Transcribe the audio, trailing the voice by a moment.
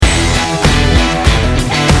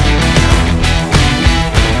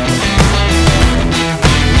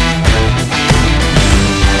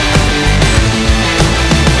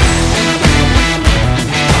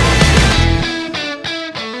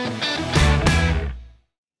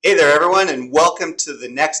there, everyone, and welcome to the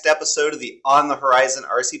next episode of the On the Horizon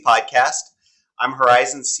RC podcast. I'm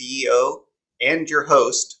Horizon CEO and your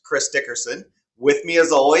host, Chris Dickerson. With me,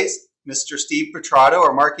 as always, Mr. Steve Petrato,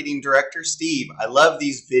 our marketing director. Steve, I love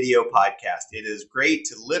these video podcasts. It is great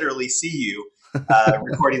to literally see you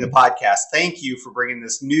recording the podcast. Thank you for bringing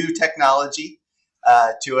this new technology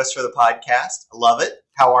to us for the podcast. I love it.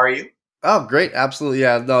 How are you? Oh, great. Absolutely.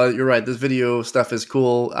 Yeah, no, you're right. This video stuff is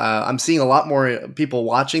cool. I'm seeing a lot more people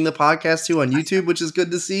watching the podcast too on YouTube, which is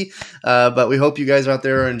good to see. But we hope you guys out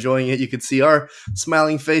there are enjoying it. You can see our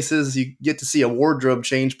smiling faces. You get to see a wardrobe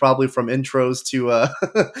change probably from intros to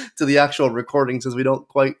to the actual recordings, as we don't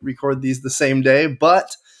quite record these the same day.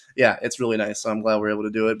 But yeah, it's really nice. So I'm glad we're able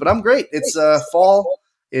to do it. But I'm great. It's fall.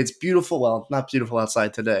 It's beautiful. Well, not beautiful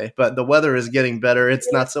outside today, but the weather is getting better. It's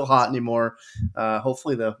not so hot anymore.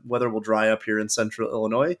 Hopefully the weather will dry up here in central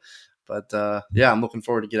Illinois. But yeah, I'm looking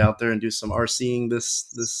forward to get out there and do some RCing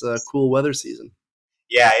this cool weather season.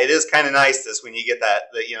 Yeah, it is kind of nice this when you get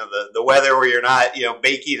the weather where you're not,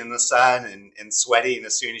 baking in the sun and sweating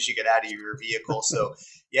as soon as you get out of your vehicle. So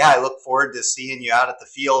yeah, I look forward to seeing you out at the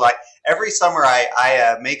field. Every summer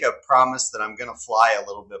I make a promise that I'm going to fly a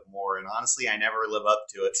little bit more. And honestly, I never live up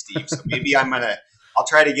to it, Steve. So maybe I'll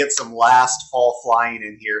try to get some last fall flying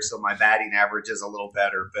in here so my batting average is a little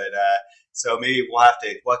better. But so maybe we'll have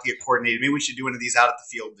to get coordinated. Maybe we should do one of these out at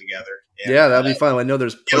the field together. And, yeah, that'd be fun. I know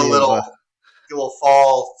there's get a little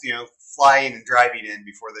fall, flying and driving in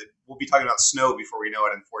we'll be talking about snow before we know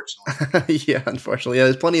it, unfortunately. Yeah, unfortunately. Yeah,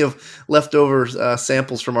 there's plenty of leftover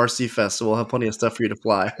samples from RC Fest, so we'll have plenty of stuff for you to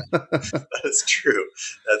fly. That's true.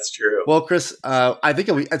 Well, Chris, I think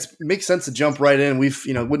it makes sense to jump right in.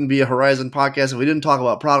 Wouldn't be a Horizon podcast if we didn't talk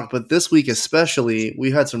about product, but this week especially,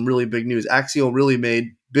 we had some really big news. Axial really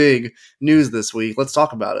made big news this week. Let's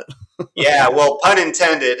talk about it. Yeah, well, pun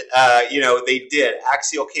intended. They did.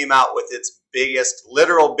 Axial came out with its biggest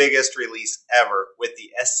release ever with the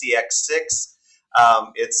SCX6.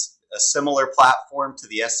 It's a similar platform to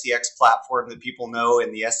the SCX platform that people know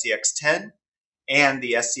in the SCX10 and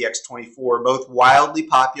the SCX24, both wildly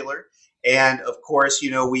popular. And of course, we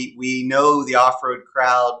know the off-road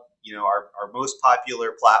crowd, our most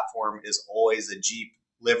popular platform is always a Jeep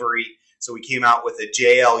livery. So we came out with a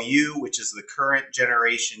JLU, which is the current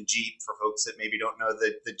generation Jeep for folks that maybe don't know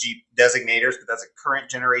the Jeep designators, but that's a current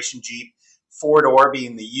generation Jeep. 4-door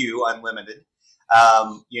being the U, unlimited,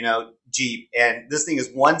 Jeep. And this thing is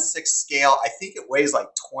 1/6 scale. I think it weighs like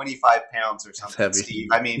 25 pounds or something, Steve.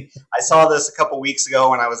 I mean, I saw this a couple weeks ago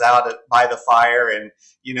when I was out by the fire, and,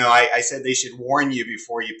 I said they should warn you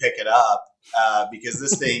before you pick it up because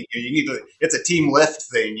this thing, it's a team lift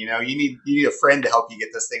thing, you need a friend to help you get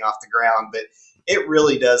this thing off the ground. But it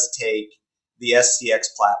really does take the SCX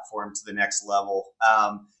platform to the next level.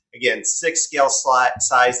 Again, 6 scale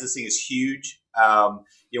size. This thing is huge.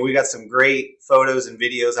 We got some great photos and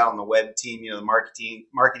videos out on the web team. The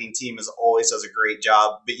marketing team always does a great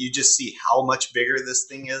job. But you just see how much bigger this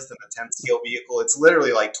thing is than a 10 scale vehicle. It's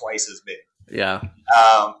literally like twice as big. Yeah.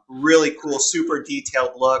 Really cool, super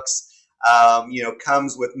detailed looks.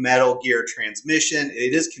 Comes with metal gear transmission.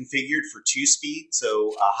 It is configured for 2-speed, so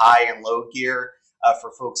a high and low gear.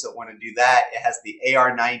 For folks that want to do that. It has the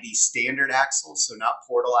AR90 standard axles, so not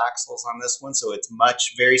portal axles on this one. So it's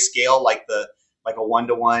very scale like a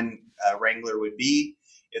 1-to-1 Wrangler would be.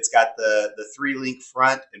 It's got the 3-link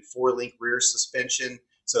front and 4-link rear suspension,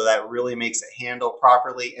 so that really makes it handle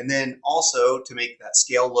properly. And then also to make that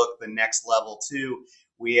scale look the next level too,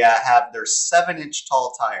 we have their 7-inch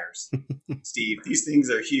tall tires. Steve, these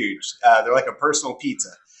things are huge. They're like a personal pizza.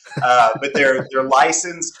 But they're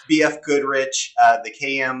licensed BF Goodrich, the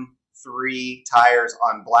KM3 tires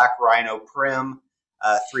on Black Rhino Prim,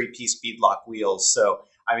 3-piece beadlock wheels. So,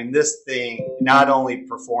 I mean, this thing not only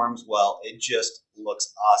performs well, it just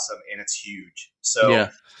looks awesome, and it's huge. So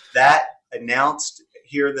That announced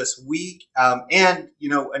here this week. And,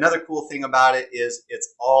 another cool thing about it is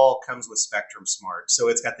it's all comes with Spectrum Smart. So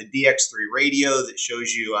it's got the DX3 radio that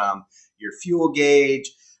shows you your fuel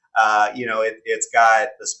gauge. It's got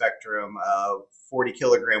the Spectrum 40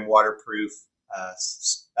 kilogram waterproof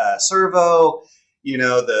servo,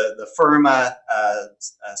 the Firma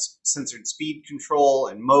censored speed control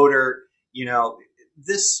and motor.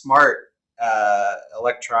 This smart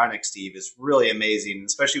electronics, Steve, is really amazing,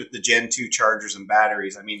 especially with the Gen 2 chargers and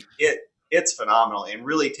batteries. I mean, it's phenomenal and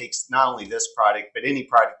really takes not only this product, but any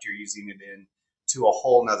product you're using it in to a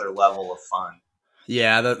whole nother level of fun.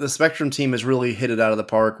 Yeah, the Spectrum team has really hit it out of the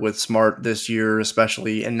park with Smart this year,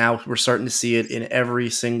 especially. And now we're starting to see it in every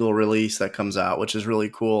single release that comes out, which is really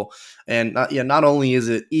cool. And not only is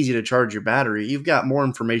it easy to charge your battery, you've got more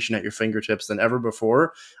information at your fingertips than ever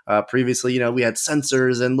before. Previously, we had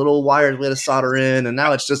sensors and little wires we had to solder in, and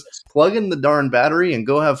now it's just plug in the darn battery and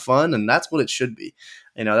go have fun. And that's what it should be.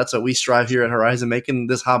 That's what we strive here at Horizon, making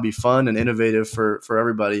this hobby fun and innovative for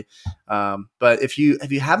everybody. But if you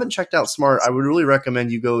haven't checked out Smart, I would really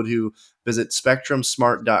recommend you go to visit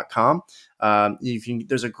spectrumsmart.com.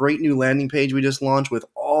 There's a great new landing page we just launched with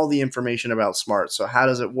all the information about Smart. So how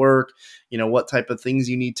does it work? What type of things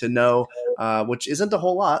you need to know, which isn't a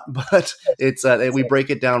whole lot, but it's we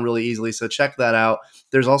break it down really easily. So check that out.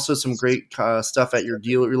 There's also some great stuff at your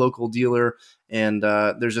local dealer. And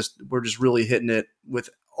we're just really hitting it with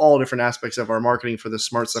all different aspects of our marketing for the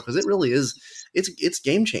Smart stuff, because it really is, it's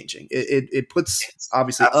game changing. It puts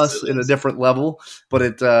obviously us in a different level, but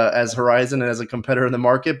it as Horizon and as a competitor in the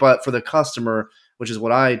market, but for the customer, which is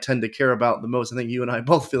what I tend to care about the most. I think you and I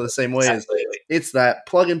both feel the same way. It's that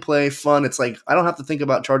plug and play fun. It's like I don't have to think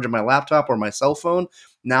about charging my laptop or my cell phone.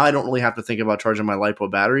 Now I don't really have to think about charging my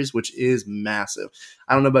LiPo batteries, which is massive.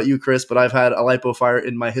 I don't know about you, Chris, but I've had a LiPo fire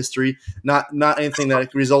in my history. Not anything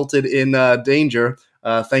that resulted in danger.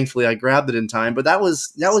 Thankfully, I grabbed it in time, but that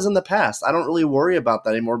was in the past. I don't really worry about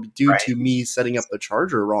that anymore due to me setting up the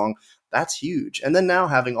charger wrong. That's huge. And then now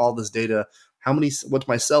having all this data, what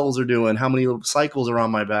my cells are doing, how many cycles are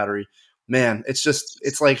on my battery. Man,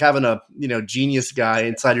 it's like having a genius guy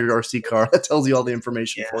inside your RC car that tells you all the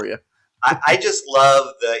information for you. I just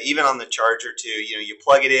love even on the charger too, you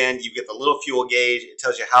plug it in, you get the little fuel gauge. It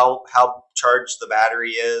tells you how charged the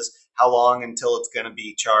battery is, how long until it's going to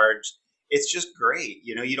be charged. It's just great.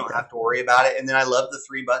 You don't have to worry about it. And then I love the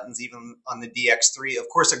 3 buttons, even on the DX3. Of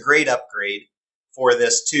course, a great upgrade for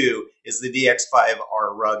this too is the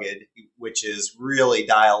DX5R Rugged, which is really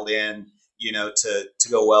dialed in, to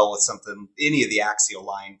go well with any of the Axial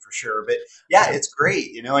line for sure. But yeah, it's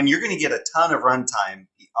great, and you're going to get a ton of runtime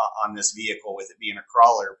on this vehicle with it being a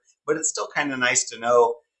crawler. But it's still kind of nice to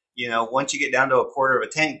know, once you get down to a quarter of a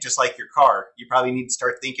tank, just like your car, you probably need to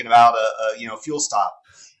start thinking about a fuel stop.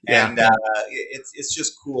 Yeah. And it's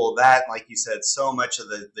just cool that, like you said, so much of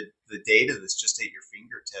the data that's just at your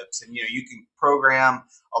fingertips, and you can program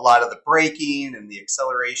a lot of the braking and the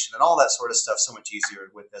acceleration and all that sort of stuff so much easier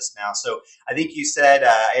with this now. So I think you said,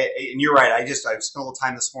 and you're right. I spent a little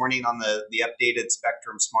time this morning on the updated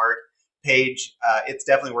Spectrum Smart page. It's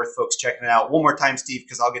definitely worth folks checking it out. One more time, Steve,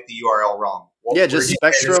 because I'll get the URL wrong. Just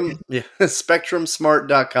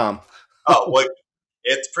spectrumsmart.com. Oh, what?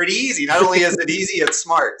 It's pretty easy. Not only is it easy, it's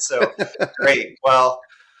smart. So great. Well,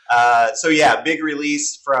 big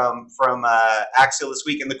release from Axial this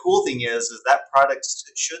week. And the cool thing is that product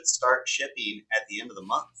should start shipping at the end of the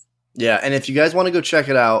month. Yeah, and if you guys want to go check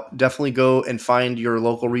it out, definitely go and find your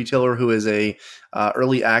local retailer who is a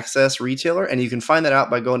early access retailer, and you can find that out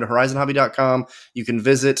by going to horizonhobby.com. You can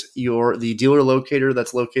visit the dealer locator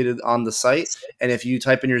that's located on the site, and if you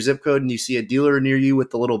type in your zip code and you see a dealer near you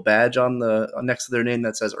with the little badge on next to their name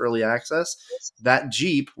that says early access, that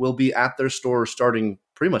Jeep will be at their store starting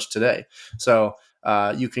pretty much today. So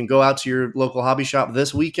you can go out to your local hobby shop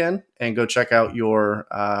this weekend and go check out your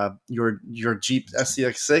Jeep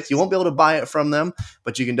SCX6. You won't be able to buy it from them,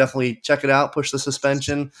 but you can definitely check it out, push the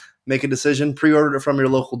suspension, make a decision, pre-order it from your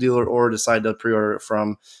local dealer, or decide to pre-order it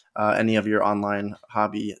from any of your online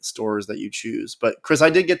hobby stores that you choose. But Chris,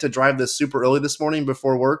 I did get to drive this super early this morning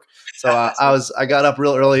before work. So I got up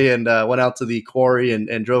real early and went out to the quarry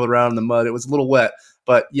and drove it around in the mud. It was a little wet.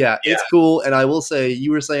 But yeah, it's cool. And I will say, you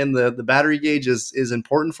were saying the battery gauge is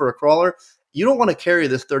important for a crawler. You don't want to carry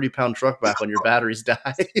this 30-pound truck back when your batteries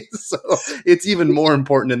die. So it's even more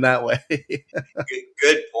important in that way.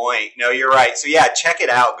 Good point. No, you're right. So yeah, check it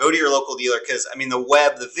out. Go to your local dealer because,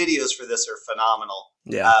 the videos for this are phenomenal.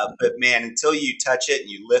 Yeah. But man, until you touch it and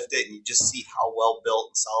you lift it and you just see how well built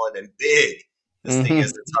and solid and big this thing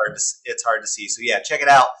is, it's hard to see. So yeah, check it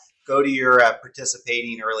out. Go to your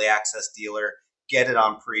participating early access dealer. Get it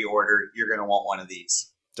on pre-order. You're going to want one of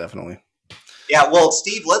these. Definitely. Yeah. Well,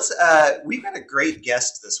 Steve, we've got a great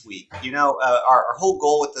guest this week. Our whole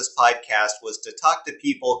goal with this podcast was to talk to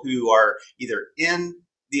people who are either in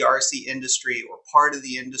the RC industry or part of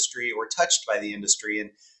the industry or touched by the industry. And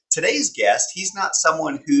today's guest, he's not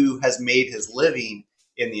someone who has made his living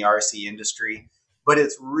in the RC industry, but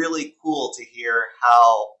it's really cool to hear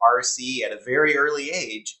how RC at a very early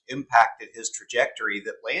age impacted his trajectory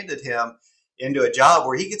that landed him into a job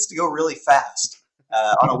where he gets to go really fast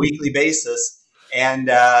on a weekly basis. And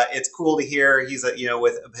it's cool to hear he's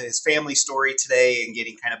with his family story today and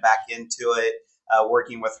getting kind of back into it.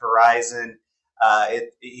 working with Horizon.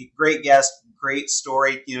 Great guest, great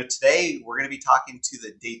story. Today we're going to be talking to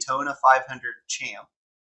the Daytona 500 champ,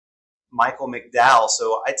 Michael McDowell.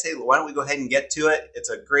 So I'd say, why don't we go ahead and get to it? It's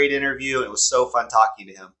a great interview. It was so fun talking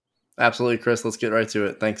to him. Absolutely, Chris. Let's get right to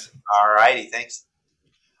it. Thanks. All righty. Thanks.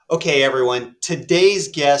 Okay, everyone. Today's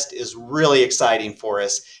guest is really exciting for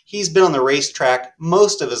us. He's been on the racetrack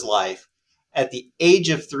most of his life. At the age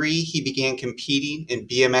of 3, he began competing in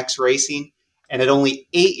BMX racing, and at only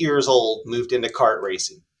 8 years old, moved into kart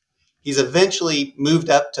racing. He's eventually moved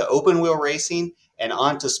up to open wheel racing and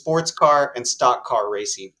on to sports car and stock car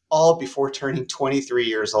racing, all before turning 23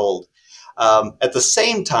 years old. At the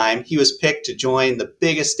same time, he was picked to join the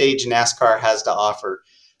biggest stage NASCAR has to offer.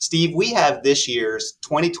 Steve, we have this year's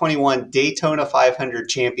 2021 Daytona 500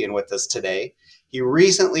 champion with us today. He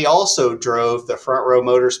recently also drove the Front Row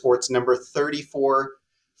Motorsports number 34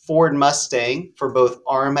 Ford Mustang for both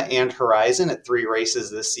ARMA and Horizon at 3 races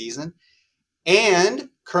this season, and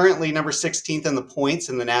currently number 16th in the points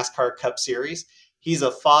in the NASCAR Cup Series. He's a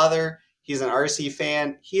father. He's an RC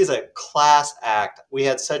fan. He is a class act. We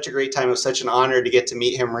had such a great time. It was such an honor to get to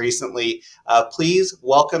meet him recently. Please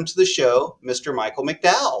welcome to the show, Mr. Michael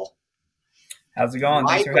McDowell. How's it going?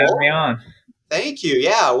 Michael, thanks for having me on. Thank you.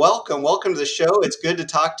 Yeah, welcome. Welcome to the show. It's good to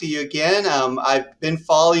talk to you again. I've been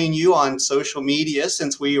following you on social media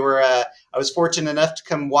since I was fortunate enough to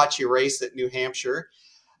come watch you race at New Hampshire.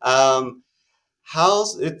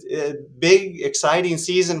 How's it? A big, exciting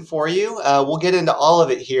season for you. We'll get into all of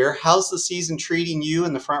it here. How's the season treating you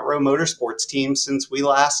and the Front Row Motorsports team since we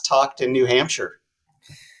last talked in New Hampshire?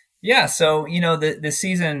 Yeah, so the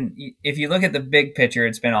season, if you look at the big picture,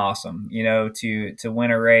 it's been awesome. To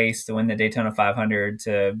win a race, to win the Daytona 500,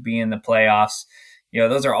 to be in the playoffs.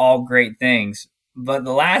 Those are all great things. But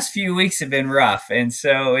the last few weeks have been rough, and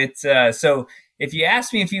so it's so. If you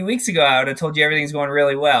asked me a few weeks ago, I would have told you everything's going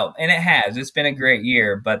really well. And it has. It's been a great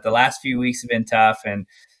year. But the last few weeks have been tough. And,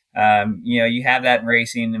 you have that in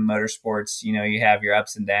racing and motorsports. You have your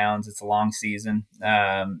ups and downs. It's a long season.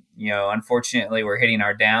 Unfortunately, we're hitting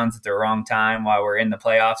our downs at the wrong time while we're in the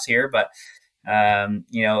playoffs here. But,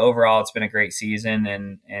 overall, it's been a great season.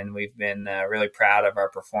 And we've been really proud of our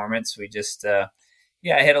performance. We just,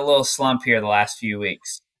 hit a little slump here the last few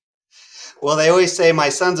weeks. Well, they always say, my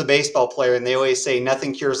son's a baseball player, and they always say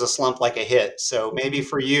nothing cures a slump like a hit. So maybe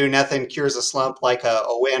for you, nothing cures a slump like a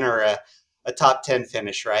win or a top 10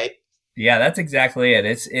 finish, right? Yeah, that's exactly it.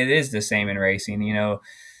 It is the same in racing.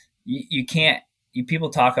 You can't, people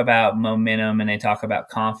talk about momentum and they talk about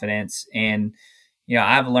confidence. And,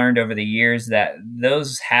 I've learned over the years that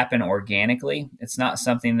those happen organically. It's not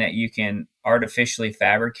something that you can artificially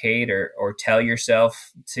fabricate or tell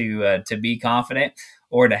yourself to be confident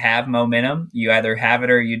or to have momentum. You either have it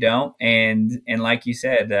or you don't. And like you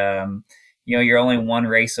said, you're only one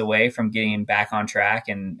race away from getting back on track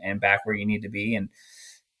and back where you need to be. And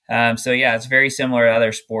it's very similar to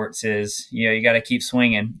other sports is, you got to keep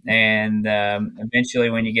swinging. And eventually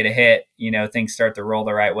when you get a hit, things start to roll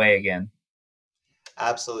the right way again.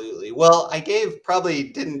 Absolutely. Well, I probably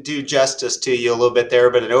didn't do justice to you a little bit there,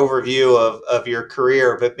 but an overview of your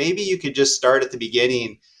career. But maybe you could just start at the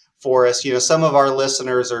beginning for us. Some of our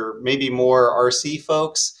listeners are maybe more RC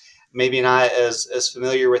folks, maybe not as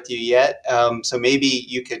familiar with you yet. So maybe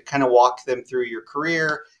you could kind of walk them through your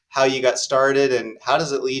career, how you got started, and how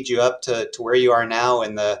does it lead you up to where you are now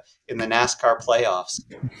in the NASCAR playoffs?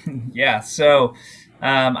 Yeah. So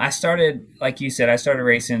I started, like you said, I started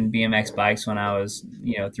racing BMX bikes when I was,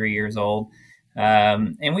 3 years old.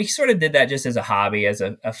 And we sort of did that just as a hobby, as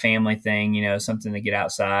a family thing, something to get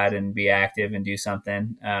outside and be active and do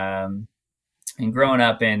something. And growing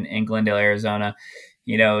up in Glendale, Arizona,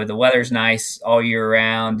 the weather's nice all year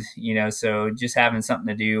round, so just having something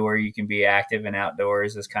to do where you can be active and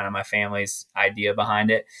outdoors is kind of my family's idea behind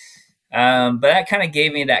it. But that kind of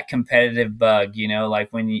gave me that competitive bug, like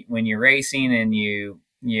when you're racing and you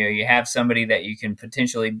have somebody that you can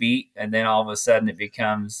potentially beat, and then all of a sudden it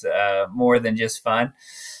becomes more than just fun.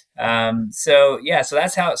 So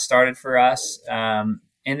that's how it started for us. And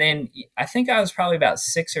then I think I was probably about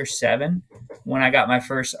 6 or 7 when I got my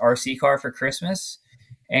first RC car for Christmas.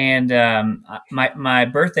 And my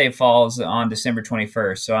birthday falls on December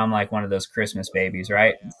 21st. So I'm like one of those Christmas babies,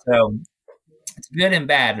 right? So it's good and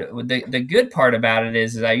bad. The good part about it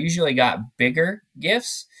is I usually got bigger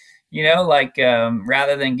gifts,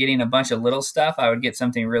 rather than getting a bunch of little stuff, I would get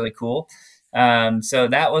something really cool. So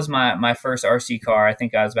that was my first RC car. I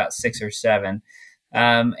think I was about 6 or 7.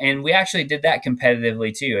 And we actually did that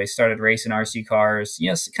competitively too. I started racing RC cars,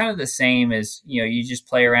 kind of the same as, you just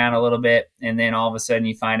play around a little bit, and then all of a sudden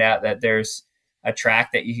you find out that there's a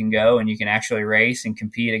track that you can go and you can actually race and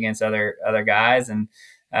compete against other guys and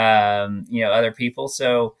other people.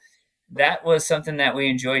 So that was something that we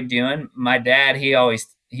enjoyed doing. My dad, he always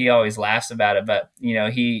laughs about it, but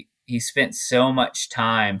he spent so much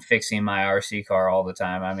time fixing my RC car all the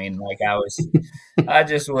time. I mean, like I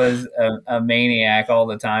just was a maniac all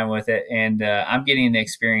the time with it. And I'm getting to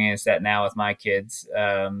experience that now with my kids.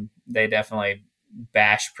 They definitely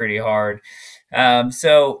bash pretty hard. But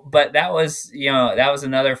that was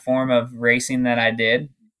another form of racing that I did.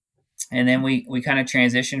 And then we kind of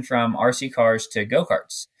transitioned from RC cars to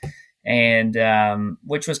go-karts, and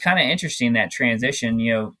which was kind of interesting, that transition.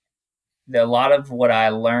 A lot of what I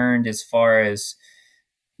learned as far as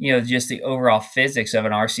just the overall physics of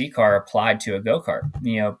an RC car applied to a go-kart.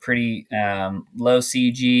 Pretty low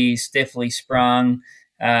CG, stiffly sprung,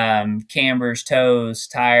 cambers, toes,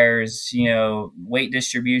 tires, weight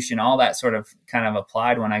distribution, all that sort of kind of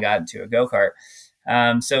applied when I got into a go-kart.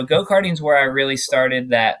 So go-karting is where I really started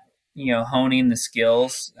that, honing the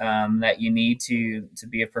skills that you need to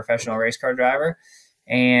be a professional race car driver.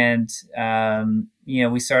 And,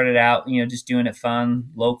 we started out, just doing it fun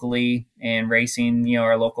locally and racing,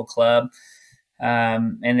 our local club.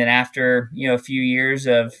 And then after, a few years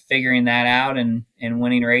of figuring that out and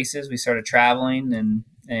winning races, we started traveling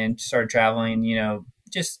and started traveling,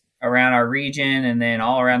 just around our region and then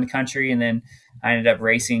all around the country. And then I ended up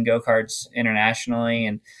racing go-karts internationally.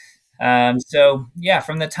 And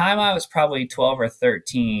from the time I was probably 12 or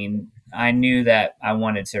 13, I knew that I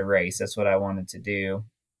wanted to race. That's what I wanted to do.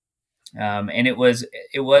 And it was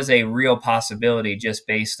a real possibility just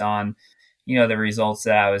based on, the results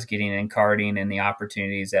that I was getting in karting and the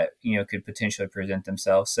opportunities that, could potentially present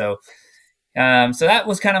themselves. So that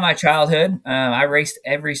was kind of my childhood. I raced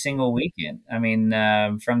every single weekend. I mean,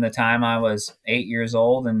 from the time I was 8 years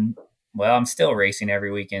old, and well, I'm still racing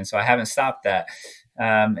every weekend, so I haven't stopped that.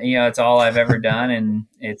 It's all I've ever done, and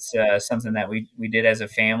it's something that we did as a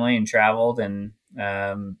family and traveled, and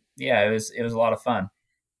it was a lot of fun.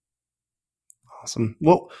 Awesome.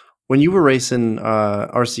 Well, when you were racing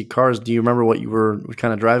RC cars, do you remember what you were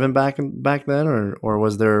kind of driving back then, or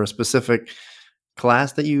was there a specific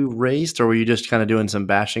class that you raced, or were you just kind of doing some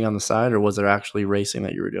bashing on the side, or was there actually racing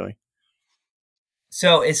that you were doing?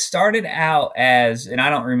 So it started out as, and I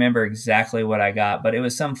don't remember exactly what I got, but it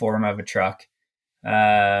was some form of a truck. So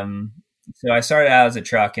I started out as a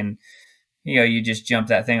truck, and you just jump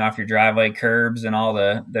that thing off your driveway, curbs, and all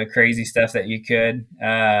the crazy stuff that you could.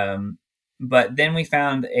 But then we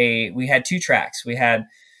had two tracks. We had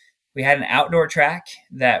an outdoor track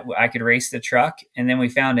that I could race the truck, and then we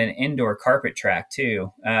found an indoor carpet track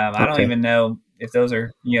too. I don't even know if those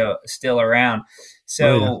are still around.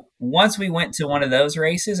 So Once we went to one of those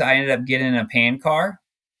races, I ended up getting a pan car,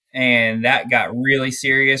 and that got really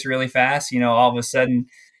serious really fast. All of a sudden,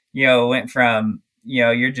 went from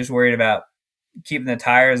you're just worried about keeping the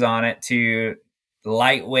tires on it to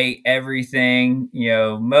lightweight everything,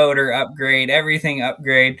 motor upgrade, everything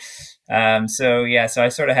upgrade. So I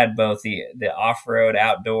sort of had both the off-road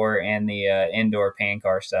outdoor and the indoor pan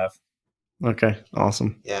car stuff. Okay.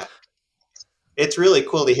 Awesome. Yeah. It's really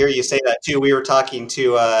cool to hear you say that too. We were talking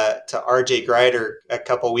to RJ Grider a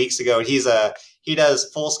couple weeks ago. He does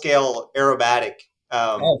full scale aerobatic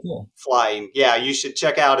cool. flying. Yeah, you should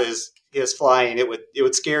check out his flying. It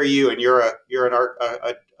would scare you, and you're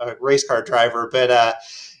a race car driver. But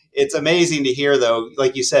it's amazing to hear, though.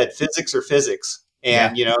 Like you said, physics are physics.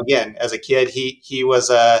 And again, as a kid, he was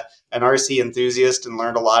an RC enthusiast and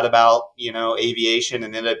learned a lot about aviation,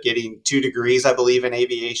 and ended up getting 2 degrees, I believe, in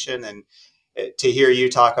aviation. And to hear you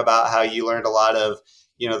talk about how you learned a lot of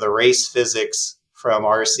the race physics from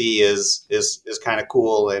RC is kind of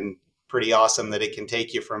cool, and pretty awesome that it can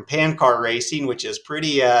take you from pan car racing, which is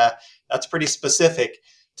pretty that's pretty specific,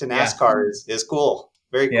 to NASCAR. Is cool.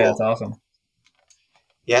 Very cool. Yeah, that's awesome.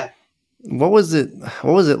 Yeah. What was it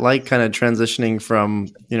like kind of transitioning from,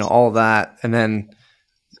 all that and then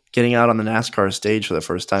getting out on the NASCAR stage for the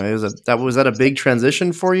first time? Was that a big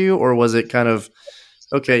transition for you, or was it kind of,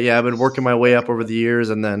 okay, yeah, I've been working my way up over the years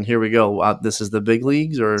and then here we go. Wow, this is the big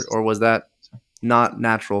leagues, or was that not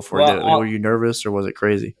natural for you? Were you nervous, or was it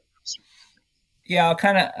crazy? Yeah,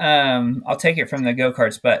 I'll take it from the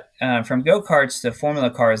go-karts, but from go-karts to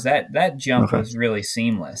Formula cars, that jump was really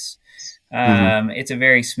seamless. It's a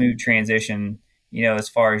very smooth transition, as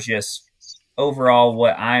far as just overall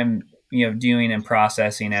what I'm, doing and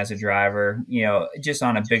processing as a driver, just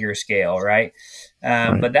on a bigger scale. Right.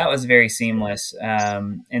 But that was very seamless.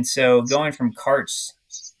 And so going from karts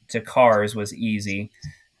to cars was easy.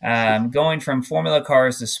 Going from Formula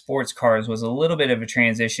cars to sports cars was a little bit of a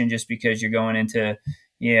transition, just because you're going into,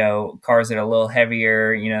 cars that are a little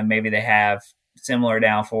heavier, maybe they have similar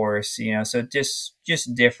downforce, so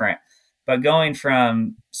just different. But going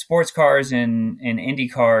from sports cars and Indy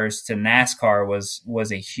cars to NASCAR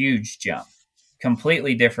was a huge jump,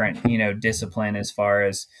 completely different, discipline as far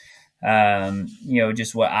as,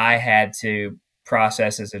 just what I had to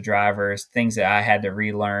process as a driver, things that I had to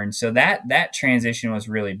relearn. So that transition was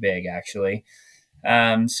really big, actually.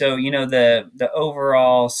 So the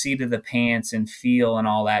overall seat of the pants and feel and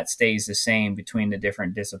all that stays the same between the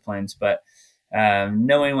different disciplines, but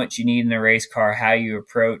knowing what you need in a race car, how you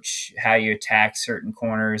approach, how you attack certain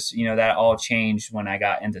corners, that all changed when I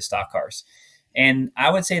got into stock cars. And I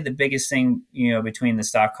would say the biggest thing, between the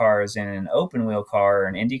stock cars and an open wheel car or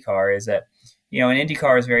an Indy car is that, an Indy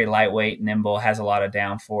car is very lightweight, nimble, has a lot of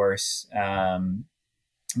downforce,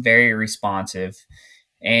 very responsive.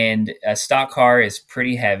 And a stock car is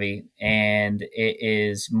pretty heavy and it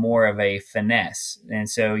is more of a finesse. And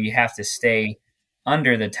so you have to stay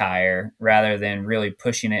under the tire rather than really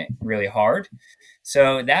pushing it really hard.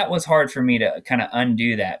 So that was hard for me to kind of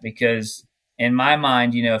undo that, because in my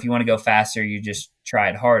mind, if you want to go faster, you just try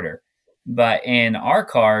it harder. But in our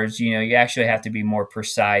cars, you actually have to be more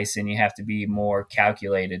precise and you have to be more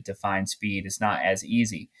calculated to find speed. It's not as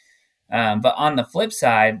easy. But on the flip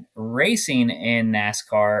side, racing in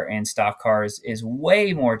NASCAR and stock cars is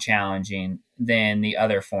way more challenging than the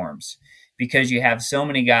other forms, because you have so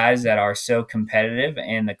many guys that are so competitive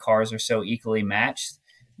and the cars are so equally matched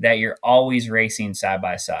that you're always racing side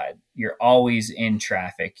by side. You're always in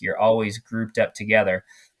traffic. You're always grouped up together,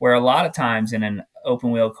 where a lot of times in an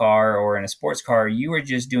open wheel car or in a sports car, you were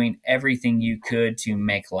just doing everything you could to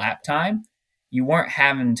make lap time. You weren't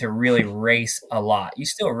having to really race a lot. You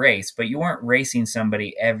still race, but you weren't racing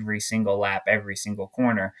somebody every single lap, every single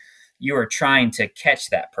corner. You were trying to catch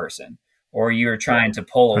that person, or you were trying to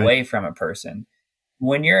pull away from a person.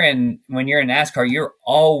 When you're in NASCAR, you're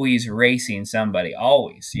always racing somebody,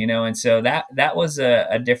 always, and so that was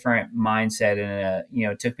a different mindset, and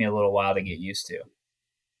it took me a little while to get used to.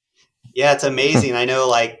 Yeah, it's amazing. I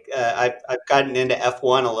know, I've gotten into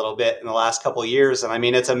F1 a little bit in the last couple of years, and I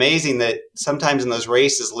mean, it's amazing that sometimes in those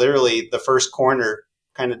races, literally the first corner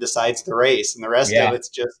kind of decides the race, and the rest of it's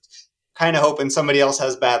just kind of hoping somebody else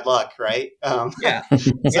has bad luck, right? Yeah,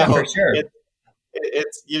 for sure.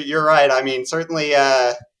 You're right. I mean, certainly,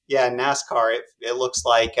 NASCAR, it looks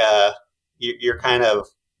like you're kind of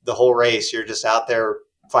the whole race. You're just out there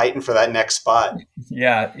fighting for that next spot.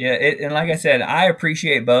 Yeah. And like I said, I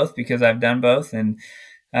appreciate both because I've done both, and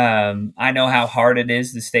I know how hard it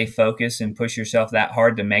is to stay focused and push yourself that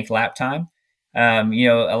hard to make lap time. A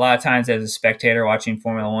lot of times as a spectator watching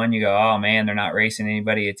Formula One, you go, oh man, they're not racing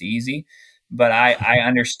anybody. It's easy. But I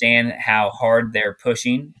understand how hard they're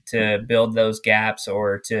pushing to build those gaps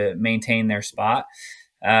or to maintain their spot.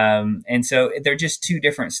 And so they're just two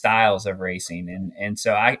different styles of racing. And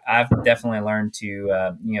so I've definitely learned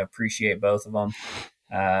to, appreciate both of them.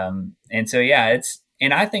 And so,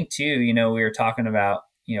 and I think too, we were talking about,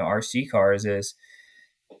 RC cars is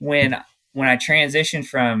when I transitioned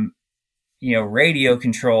from, radio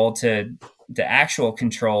control to the actual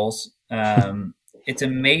controls, it's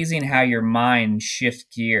amazing how your mind shifts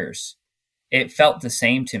gears. It felt the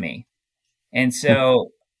same to me. And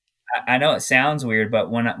so I know it sounds weird,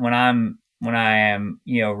 but when I am,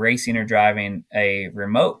 racing or driving a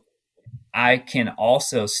remote, I can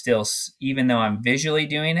also still, even though I'm visually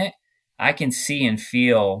doing it, I can see and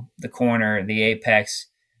feel the corner, the apex,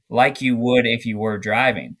 like you would if you were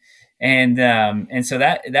driving. And so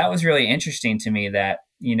that was really interesting to me that,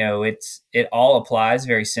 it all applies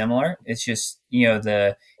very similar. It's just,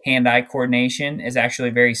 the hand-eye coordination is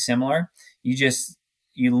actually very similar.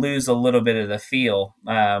 You lose a little bit of the feel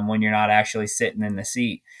when you're not actually sitting in the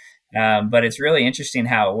seat. But it's really interesting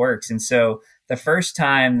how it works. And so the first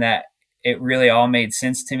time that it really all made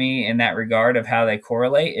sense to me in that regard of how they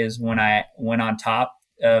correlate is when I went on top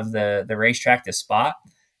of the racetrack to spot.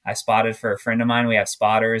 I spotted for a friend of mine. We have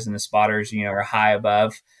spotters, and the spotters, are high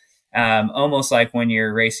above. Almost like when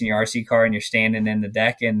you're racing your RC car and you're standing in the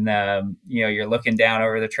deck and, you're looking down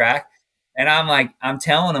over the track. And I'm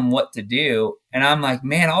telling them what to do. And I'm like,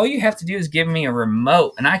 man, all you have to do is give me a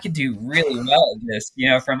remote and I could do really well at this,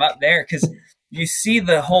 from up there. Cause you see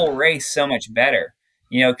the whole race so much better,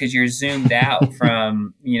 cause you're zoomed out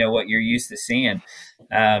from, what you're used to seeing.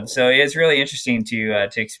 So it's really interesting to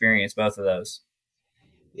experience both of those.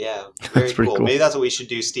 Yeah, very cool. Maybe that's what we should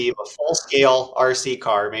do, Steve. A full-scale RC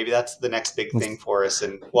car. Maybe that's the next big thing for us,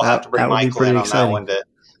 and we'll have to bring Michael in on that one to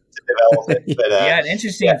develop it. But, an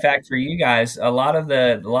interesting fact for you guys: a lot of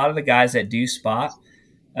the guys that do spot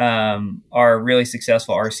are really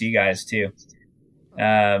successful RC guys too.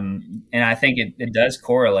 And I think it does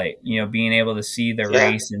correlate, being able to see the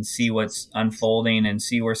race and see what's unfolding and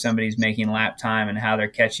see where somebody's making lap time and how they're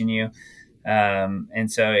catching you.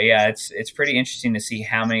 And so, yeah, it's pretty interesting to see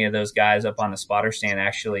how many of those guys up on the spotter stand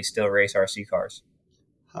actually still race RC cars.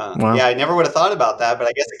 Wow. Yeah, I never would have thought about that, but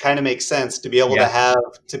I guess it kind of makes sense to be able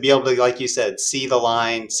to, like you said, see the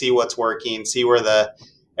line, see what's working, see where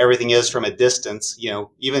everything is from a distance,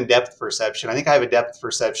 even depth perception. I think I have a depth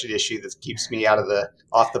perception issue that keeps me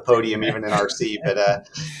off the podium, even in RC. But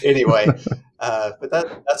anyway, but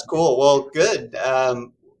that's cool. Well, good. I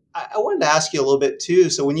wanted to ask you a little bit too.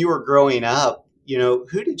 So when you were growing up,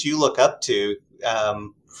 who did you look up to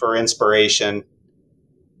for inspiration?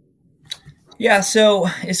 Yeah, so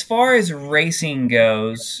as far as racing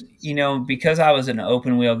goes, because I was an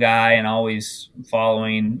open wheel guy and always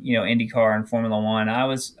following, IndyCar and Formula One, I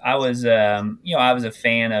was a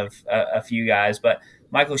fan of a few guys, but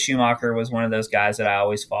Michael Schumacher was one of those guys that I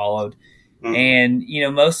always followed, and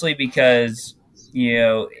mostly because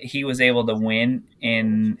he was able to win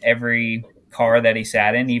in every car that he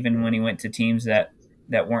sat in, even when he went to teams that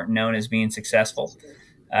weren't known as being successful.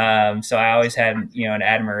 So I always had an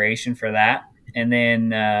admiration for that. And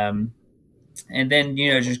then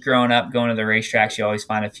just growing up, going to the racetracks, you always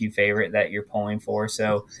find a few favorite that you're pulling for.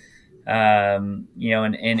 So in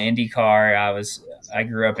IndyCar, I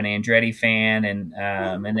grew up an Andretti fan,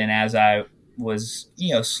 and then as I was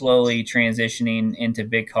slowly transitioning into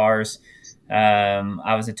big cars,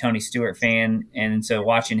 I was a Tony Stewart fan, and so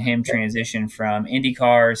watching him transition from Indy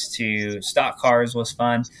cars to stock cars was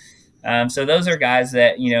fun. So those are guys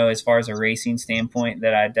that, as far as a racing standpoint,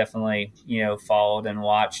 that I definitely, followed and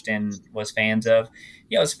watched and was fans of.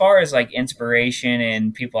 As far as like inspiration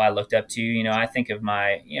and people I looked up to, I think of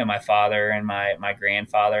my father and my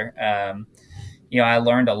grandfather. I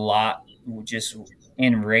learned a lot just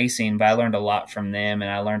in racing, but I learned a lot from them, and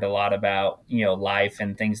I learned a lot about, life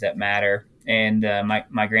and things that matter. And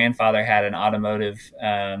my grandfather had an automotive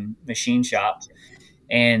machine shop.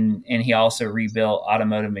 And he also rebuilt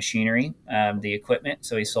automotive machinery, the equipment.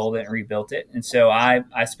 So he sold it and rebuilt it. And so I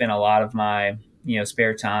spent a lot of my,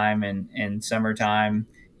 spare time and summertime,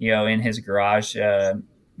 in his garage,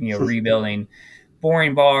 rebuilding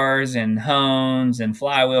boring bars and hones and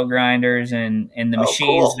flywheel grinders and the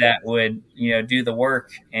machines that would, do the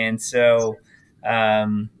work. And so,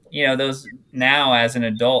 those now as an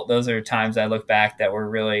adult, those are times I look back that were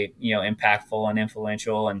really, impactful and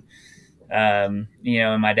influential. And, and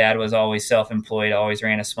my dad was always self-employed, always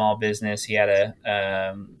ran a small business. He had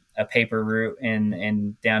a paper route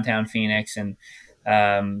in downtown Phoenix. And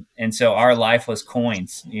so our life was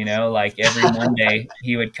coins, like every Monday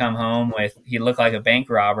he would come home he looked like a bank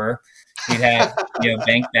robber. He'd have,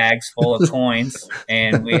 bank bags full of coins,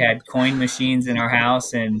 and we had coin machines in our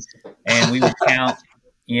house, and we would count,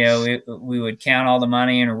 we would count all the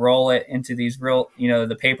money and roll it into these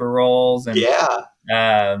the paper rolls. And,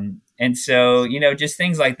 and so, just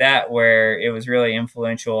things like that, where it was really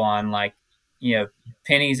influential on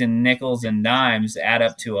pennies and nickels and dimes add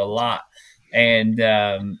up to a lot. And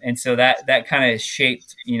so that kind of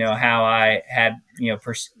shaped, how I had,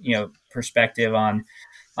 perspective on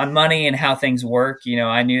money and how things work.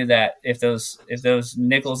 I knew that if those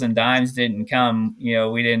nickels and dimes didn't come,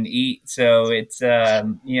 we didn't eat. So it's,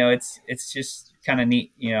 it's just kind of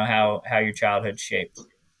neat, how your childhood shaped.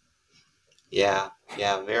 Yeah,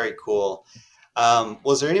 very cool.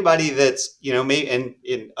 Was there anybody that's, maybe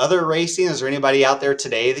in other racing, is there anybody out there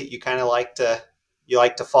today that you kind of like to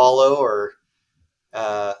follow, or,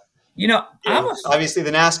 obviously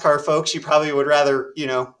the NASCAR folks, you probably would rather,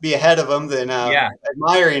 be ahead of them than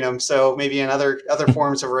admiring them. So maybe in other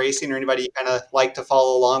forms of racing, or anybody you kind of like to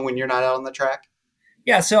follow along when you're not out on the track?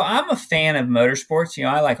 Yeah, so I'm a fan of motorsports.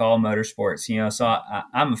 I like all motorsports, so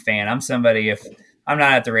I'm a fan. I'm somebody, if I'm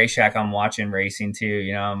not at the racetrack, I'm watching racing too.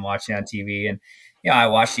 I'm watching on TV, and I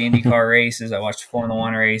watch the IndyCar races, I watch the Formula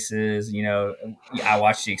One races. I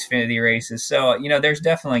watch the Xfinity races. So there's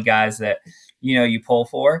definitely guys that you pull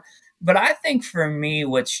for. But I think for me,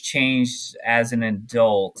 what's changed as an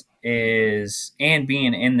adult is, and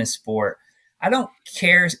being in the sport, I don't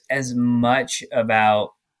care as much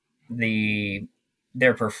about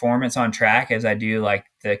their performance on track as I do like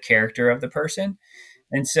the character of the person.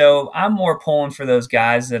 And so I'm more pulling for those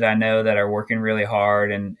guys that I know that are working really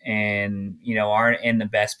hard and aren't in the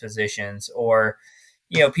best positions, or,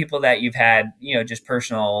 people that you've had, just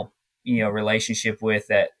personal, relationship with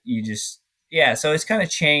that you just, so it's kind of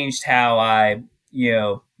changed how I,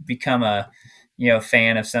 become a,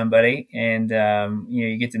 fan of somebody, and,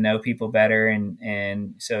 you get to know people better.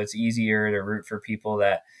 And so it's easier to root for people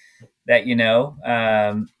that, but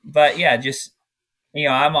yeah, just,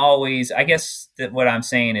 I'm always, I guess that what I'm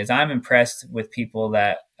saying is I'm impressed with people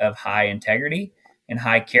that of high integrity and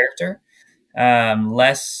high character.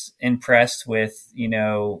 Less impressed with,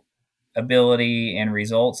 ability and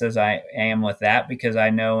results as I am with that, because I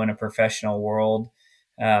know in a professional world,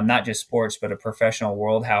 not just sports, but a professional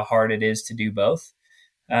world, how hard it is to do both,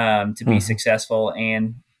 to be successful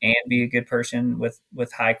and be a good person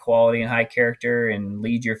with high quality and high character, and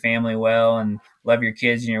lead your family well and love your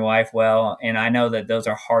kids and your wife well. And I know that those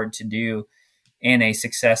are hard to do in a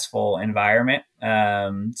successful environment.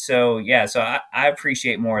 So I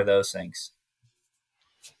appreciate more of those things.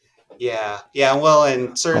 Yeah. Well,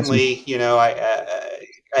 and certainly, Awesome.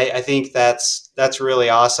 I think that's really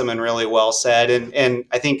awesome and really well said. And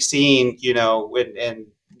I think seeing, and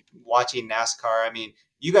watching NASCAR, I mean,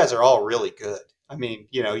 you guys are all really good. I mean,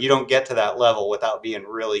 you don't get to that level without being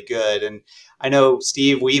really good. And I know,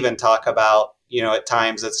 Steve, we even talk about, at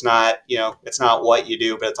times it's not what you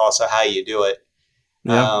do, but it's also how you do it.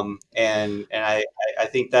 Yeah. And I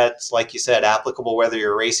think that's, like you said, applicable whether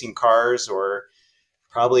you're racing cars or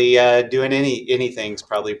probably doing anything's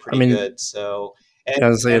probably I pretty mean, good. So, and I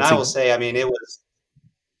was say and it's I will say, I mean, it was.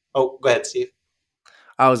 Oh, go ahead, Steve.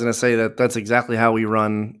 I was going to say that that's exactly how we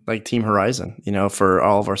run like Team Horizon, for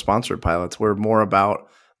all of our sponsored pilots. We're more about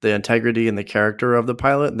the integrity and the character of the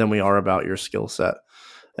pilot than we are about your skill set.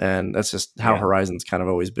 And that's just how Yeah. Horizon's kind of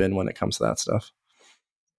always been when it comes to that stuff.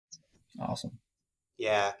 Awesome.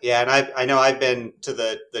 Yeah, and I know I've been to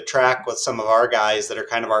the track with some of our guys that are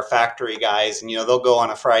kind of our factory guys, and they'll go on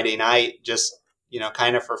a Friday night just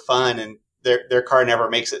kind of for fun, and their car never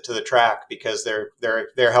makes it to the track because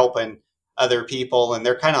they're helping other people, and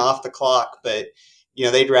they're kind of off the clock, but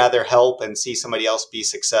they'd rather help and see somebody else be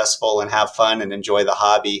successful and have fun and enjoy the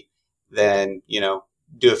hobby than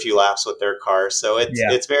do a few laps with their car. So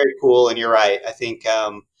Yeah. it's very cool, and you're right. I think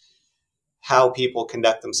how people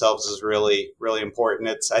conduct themselves is really, really important.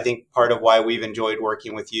 It's, I think, part of why we've enjoyed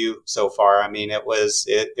working with you so far. I mean, it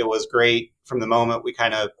was great from the moment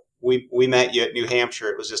we met you at New Hampshire.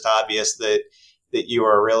 It was just obvious that you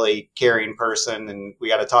are a really caring person, and we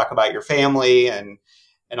got to talk about your family and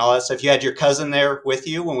all that stuff. You had your cousin there with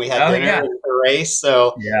you when we had Oh dinner yeah. at the race,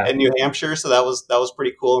 so Yeah. in New Hampshire. So that was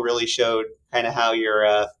pretty cool. Really showed kind of how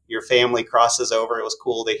your family crosses over. It was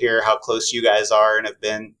cool to hear how close you guys are and have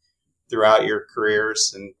been throughout your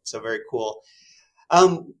careers, and so very cool.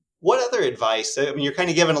 What other advice? I mean, you're kind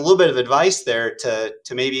of giving a little bit of advice there to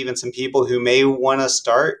maybe even some people who may want to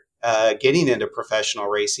start getting into professional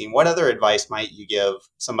racing. What other advice might you give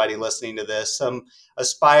somebody listening to this, some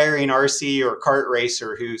aspiring RC or kart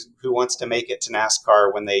racer who wants to make it to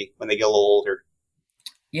NASCAR when they get a little older?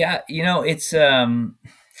 Yeah. It's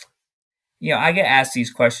I get asked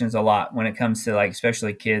these questions a lot when it comes to, like,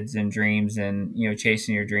 especially kids and dreams and,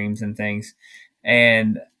 chasing your dreams and things.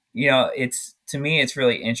 And, it's, to me, it's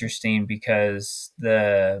really interesting because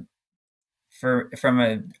from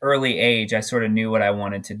an early age, I sort of knew what I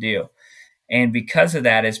wanted to do. And because of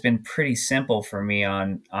that, it's been pretty simple for me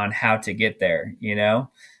on how to get there.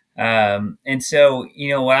 And so,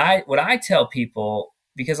 what I tell people,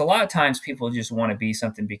 because a lot of times people just want to be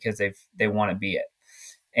something because they want to be it.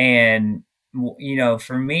 And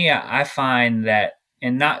for me, I find that,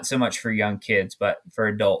 and not so much for young kids, but for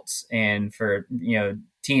adults and for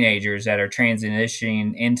teenagers that are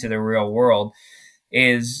transitioning into the real world,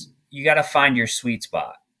 is you got to find your sweet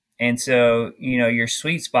spot. And so your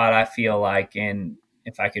sweet spot, I feel like, and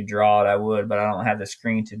if I could draw it, I would, but I don't have the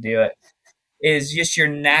screen to do it, is just your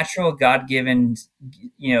natural God-given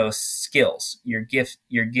skills, your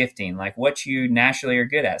gifting, like what you naturally are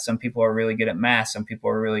good at. Some people are really good at math, some people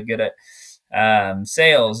are really good at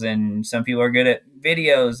sales, and some people are good at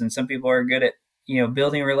videos, and some people are good at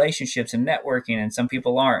building relationships and networking, and some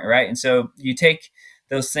people aren't, right? And so you take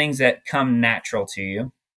those things that come natural to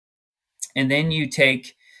you, and then you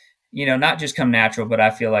take not just come natural, but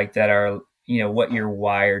I feel like that are what you're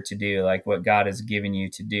wired to do, like what God has given you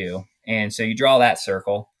to do. And so you draw that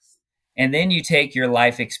circle, and then you take your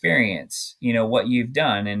life experience, what you've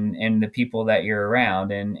done, and the people that you're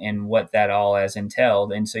around, and what that all has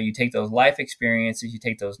entailed. And so you take those life experiences, you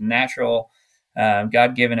take those natural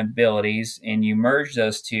God-given abilities, and you merge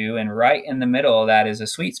those two, and right in the middle of that is a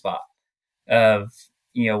sweet spot of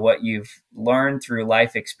what you've learned through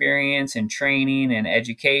life experience and training and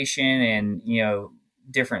education, and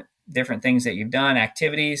different things that you've done,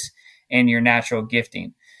 activities, and your natural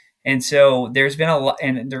gifting. And so there's been a lot,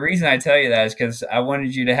 and the reason I tell you that is because I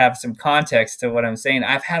wanted you to have some context to what I'm saying.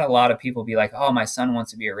 I've had a lot of people be like, "Oh, my son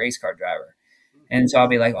wants to be a race car driver," and so I'll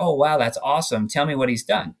be like, "Oh, wow, that's awesome. Tell me what he's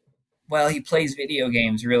done." Well, he plays video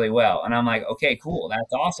games really well, and I'm like, "Okay, cool,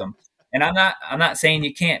 that's awesome." And I'm not saying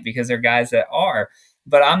you can't, because there are guys that are,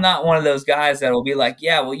 but I'm not one of those guys that will be like,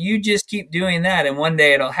 yeah, well, you just keep doing that and one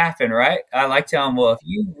day it'll happen, right? I like telling them, well, if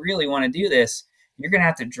you really want to do this, you're going to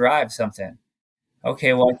have to drive something.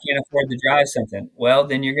 Okay, well, I can't afford to drive something. Well,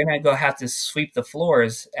 then you're going to go have to sweep the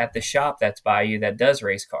floors at the shop that's by you that does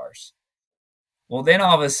race cars. Well, then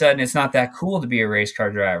all of a sudden it's not that cool to be a race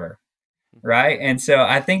car driver, right? And so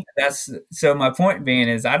I think so my point being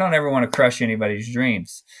is I don't ever want to crush anybody's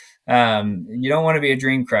dreams. You don't want to be a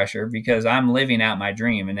dream crusher, because I'm living out my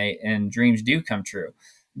dream, and dreams do come true.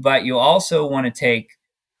 But you also want to take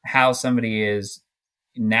how somebody is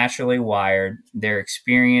naturally wired, their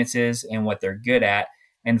experiences and what they're good at,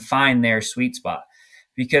 and find their sweet spot.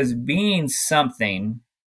 Because being something,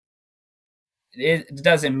 it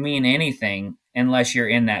doesn't mean anything unless you're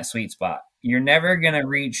in that sweet spot. You're never going to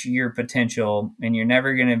reach your potential, and you're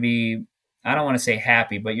never going to be, I don't want to say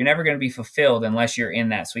happy, but you're never going to be fulfilled unless you're in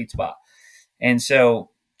that sweet spot. And so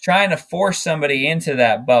trying to force somebody into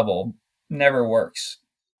that bubble never works.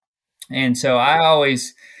 And so I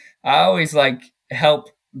always like help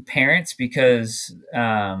parents, because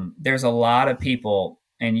there's a lot of people,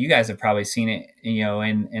 and you guys have probably seen it,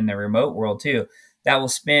 in the remote world too, that will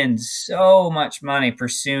spend so much money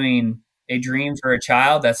pursuing a dream for a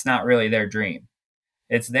child that's not really their dream.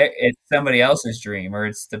 It's somebody else's dream, or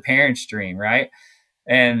it's the parent's dream, right?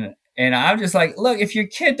 And I'm just like, look, if your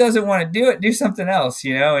kid doesn't want to do it, do something else,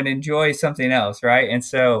 and enjoy something else, right? And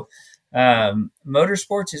so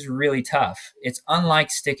motorsports is really tough. It's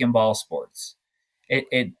unlike stick and ball sports.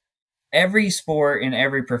 Every sport in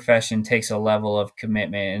every profession takes a level of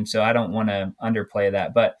commitment, and so I don't want to underplay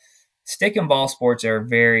that. But stick and ball sports are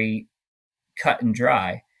very cut and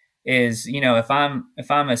dry. If I'm a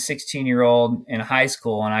 16-year-old in high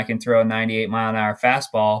school and I can throw a 98-mile-an-hour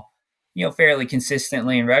fastball, fairly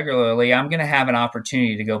consistently and regularly, I'm going to have an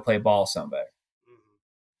opportunity to go play ball somewhere.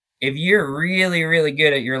 If you're really, really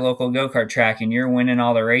good at your local go-kart track and you're winning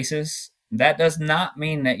all the races, that does not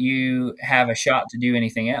mean that you have a shot to do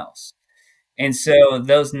anything else. And so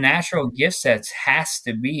those natural gift sets has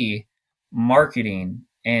to be marketing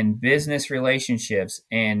and business relationships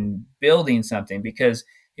and building something, because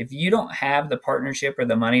if you don't have the partnership or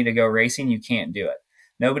the money to go racing, you can't do it.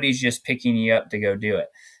 Nobody's just picking you up to go do it.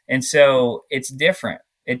 And so it's different.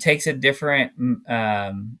 It takes a different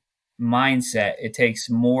mindset. It takes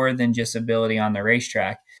more than just ability on the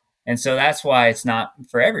racetrack. And so that's why it's not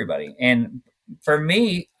for everybody. And for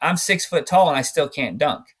me, I'm 6 foot tall and I still can't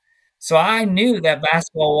dunk. So I knew that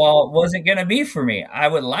basketball wall wasn't going to be for me. I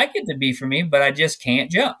would like it to be for me, but I just can't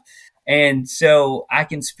jump. And so I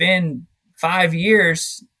can spend 5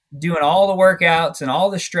 years doing all the workouts and all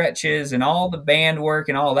the stretches and all the band work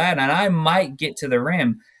and all that, and I might get to the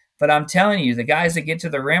rim. But I'm telling you, the guys that get to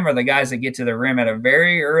the rim are the guys that get to the rim at a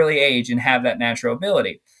very early age and have that natural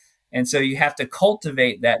ability. And so you have to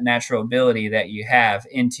cultivate that natural ability that you have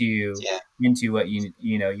into what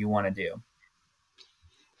you want to do.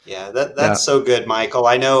 Yeah, that's so good, Michael.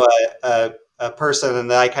 I know a person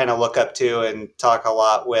that I kind of look up to and talk a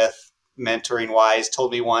lot with, mentoring wise,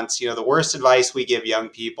 told me once, the worst advice we give young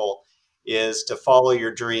people is to follow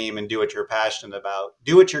your dream and do what you're passionate about.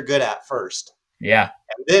 Do what you're good at first. Yeah.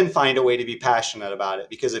 And then find a way to be passionate about it.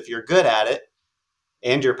 Because if you're good at it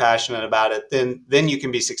and you're passionate about it, then you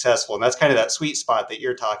can be successful. And that's kind of that sweet spot that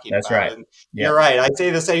you're talking about. That's right. And You're right. I say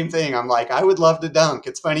the same thing. I'm like, I would love to dunk.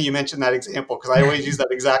 It's funny you mentioned that example, because I always use that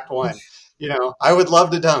exact one. I would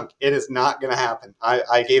love to dunk. It is not going to happen.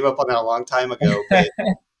 I gave up on that a long time ago. But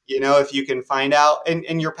if you can find out,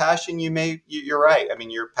 and your passion, you're right. I mean,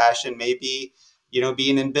 your passion may be,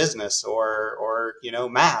 being in business or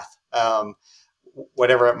math,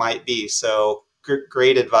 whatever it might be. So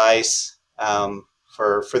great advice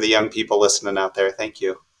for the young people listening out there. Thank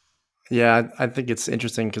you. Yeah, I think it's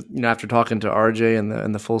interesting because after talking to RJ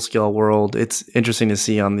in the full scale world, it's interesting to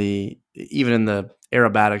see even in the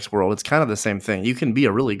aerobatics world, it's kind of the same thing. You can be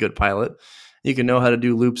a really good pilot. You can know how to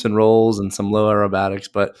do loops and rolls and some low aerobatics,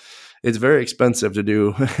 but it's very expensive to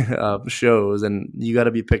do shows, and you got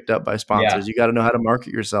to be picked up by sponsors. Yeah. You got to know how to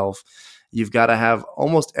market yourself. You've got to have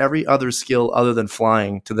almost every other skill other than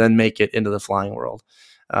flying to then make it into the flying world.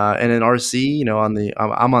 And in RC,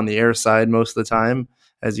 I'm on the air side most of the time,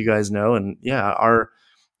 as you guys know, and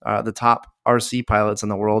the top RC pilots in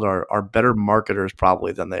the world are better marketers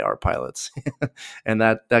probably than they are pilots. And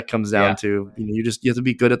that comes down to, you have to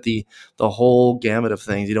be good at the whole gamut of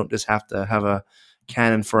things. You don't just have to have a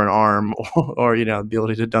cannon for an arm or the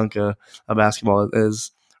ability to dunk a basketball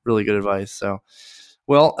is really good advice. So,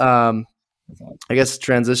 well, I guess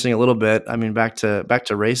transitioning a little bit, I mean, back to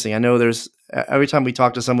racing. I know there's every time we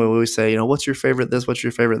talk to someone, we always say, what's your favorite this, what's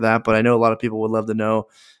your favorite that? But I know a lot of people would love to know,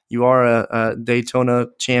 you are a Daytona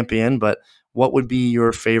champion, but what would be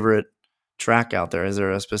your favorite track out there? Is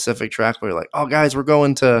there a specific track where you're like, oh guys, we're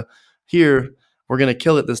going to here, we're going to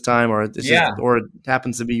kill it this time, or or it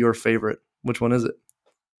happens to be your favorite? Which one is it?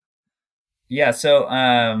 Yeah, so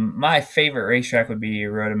my favorite racetrack would be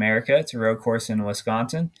Road America. It's a road course in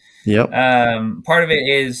Wisconsin. Yep. Part of it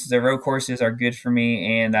is the road courses are good for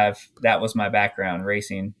me, and that was my background,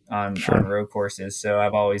 racing on road courses, so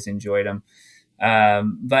I've always enjoyed them.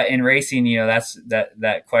 But in racing,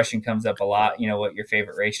 that question comes up a lot. What your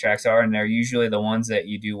favorite racetracks are, and they're usually the ones that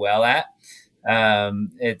you do well at.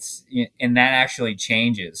 And that actually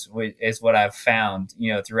changes, is what I've found.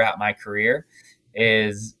 Throughout my career,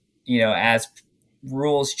 is as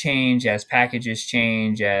rules change, as packages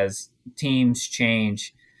change, as teams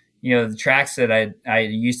change, the tracks that I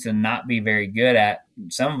used to not be very good at,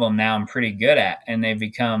 some of them now I'm pretty good at, and they've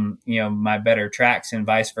become, my better tracks and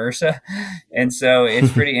vice versa. And so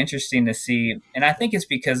it's pretty interesting to see. And I think it's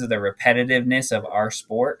because of the repetitiveness of our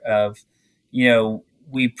sport of,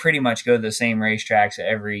 we pretty much go to the same racetracks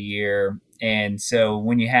every year. And so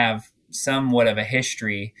when you have somewhat of a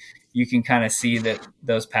history, you can kind of see that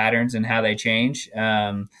those patterns and how they change.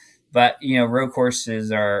 But road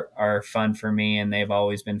courses are fun for me, and they've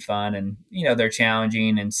always been fun, and they're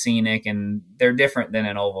challenging and scenic, and they're different than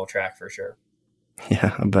an oval track for sure.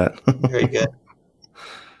 Yeah, I bet. Very good.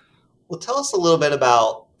 Well, tell us a little bit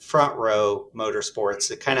about Front Row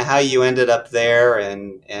Motorsports, kind of how you ended up there,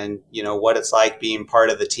 and what it's like being part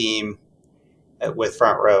of the team with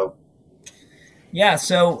Front Row. Yeah,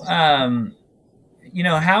 so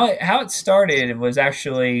how it started was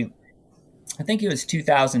actually, I think it was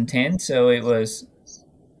 2010. So it was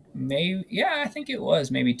I think it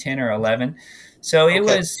was maybe 10 or 11. So it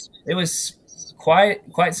was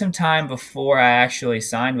quite some time before I actually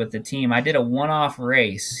signed with the team. I did a one-off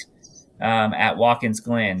race at Watkins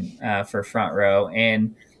Glen for Front Row,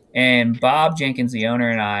 and Bob Jenkins, the owner,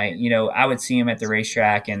 and I would see him at the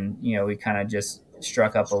racetrack, and we kind of just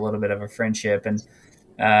struck up a little bit of a friendship,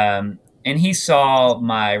 and he saw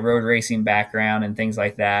my road racing background and things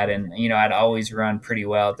like that. And, I'd always run pretty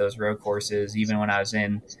well at those road courses, even when I was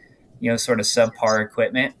in, sort of subpar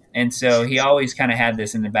equipment. And so he always kind of had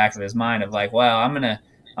this in the back of his mind of like, well, I'm going to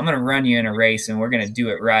run you in a race, and we're going to do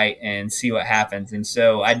it right and see what happens. And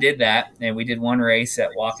so I did that, and we did one race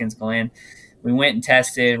at Watkins Glen. We went and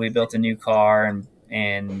tested, we built a new car,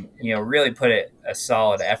 and really put a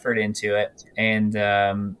solid effort into it. And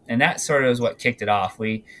that sort of was what kicked it off.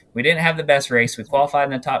 We didn't have the best race. We qualified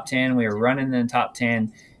in the top 10. We were running in the top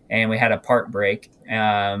 10, and we had a part break.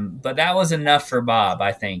 But that was enough for Bob,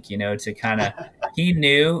 I think, to kind of, he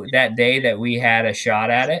knew that day that we had a shot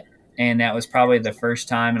at it. And that was probably the first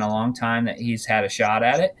time in a long time that he's had a shot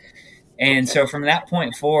at it. And so from that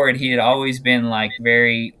point forward, he had always been like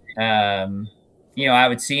very, I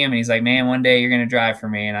would see him, and he's like, man, one day you're going to drive for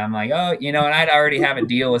me. And I'm like, oh, and I'd already have a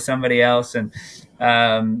deal with somebody else. And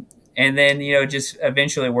then, just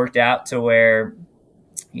eventually worked out to where,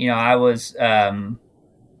 I was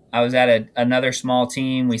at another small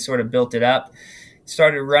team. We sort of built it up,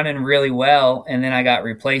 started running really well. And then I got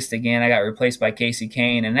replaced again. I got replaced by Casey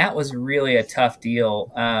Kane. And that was really a tough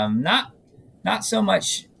deal. Not so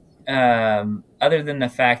much other than the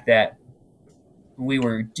fact that we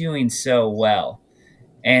were doing so well.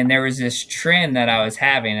 And there was this trend that I was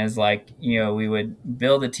having as like, we would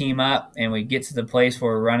build a team up, and we'd get to the place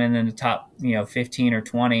where we're running in the top, 15 or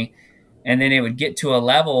 20. And then it would get to a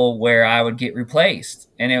level where I would get replaced.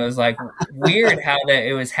 And it was like weird how that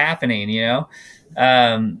it was happening,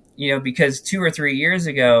 because 2 or 3 years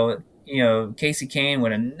ago, Casey Kane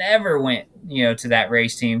would have never went, to that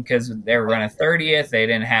race team because they were running 30th. They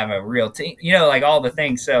didn't have a real team, like all the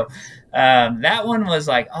things. So that one was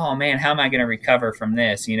like, oh man, how am I going to recover from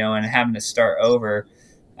this, and having to start over.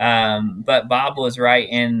 But Bob was right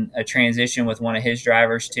in a transition with one of his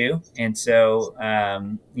drivers too. And so,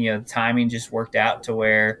 the timing just worked out to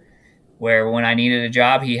where when I needed a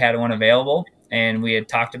job, he had one available. And we had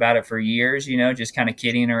talked about it for years, just kind of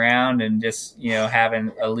kidding around and just,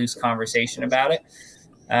 having a loose conversation about it.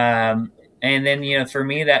 And then, for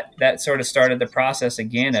me, that sort of started the process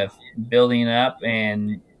again of building up.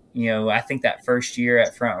 And, I think that first year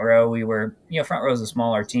at Front Row, we were, Front Row is a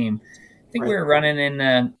smaller team. I think we were running in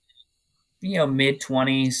the,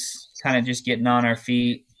 mid-20s, kind of just getting on our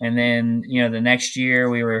feet. And then, the next year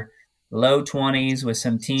we were low 20s with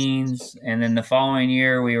some teens. And then the following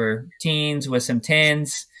year we were teens with some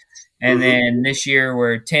tens. And then this year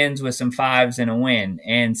we're tens with some fives and a win.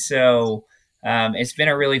 And so it's been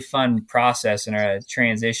a really fun process and a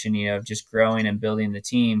transition, of just growing and building the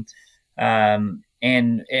team. And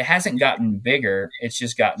it hasn't gotten bigger; it's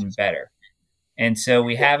just gotten better. And so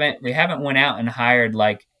we haven't went out and hired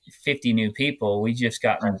like 50 new people. We just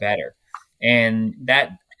gotten better, and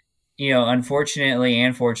that, unfortunately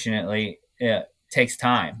and fortunately, takes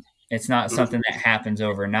time. It's not something that happens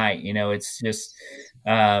overnight. It's just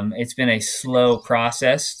it's been a slow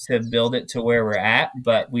process to build it to where we're at,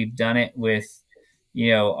 but we've done it with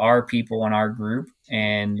our people in our group,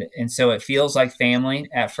 and so it feels like family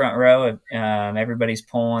at Front Row. Everybody's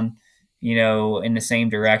pulling in the same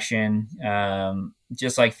direction.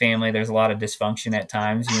 Just like family, there's a lot of dysfunction at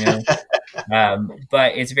times,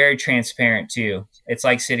 but it's very transparent too. It's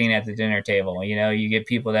like sitting at the dinner table. You get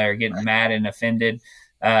people that are getting mad and offended,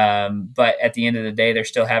 but at the end of the day, they're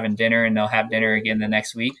still having dinner, and they'll have dinner again the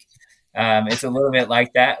next week. It's a little bit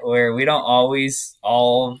like that, where we don't always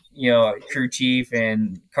crew chief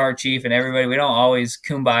and car chief and everybody, we don't always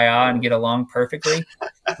kumbaya and get along perfectly,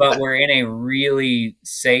 but we're in a really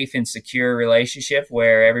safe and secure relationship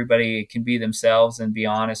where everybody can be themselves and be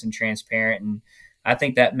honest and transparent. And I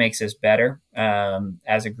think that makes us better,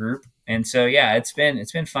 as a group. And so, yeah, it's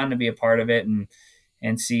been fun to be a part of it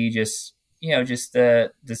and see just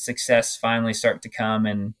the success finally start to come,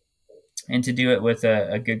 and to do it with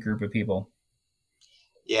a good group of people.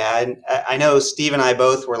 Yeah, and I know Steve and I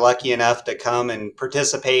both were lucky enough to come and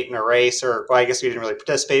participate in a race, or well, I guess we didn't really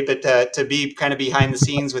participate, but to be kind of behind the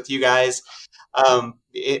scenes with you guys,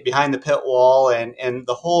 behind the pit wall, and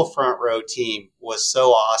the whole Front Row team was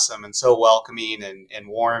so awesome and so welcoming and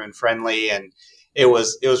warm and friendly, and it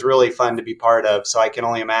was really fun to be part of. So I can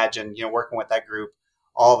only imagine, working with that group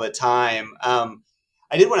all the time.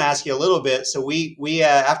 I did want to ask you a little bit. So we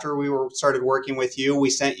after we started working with you, we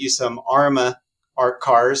sent you some ARRMA art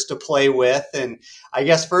cars to play with. And I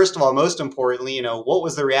guess, first of all, most importantly, what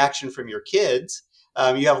was the reaction from your kids?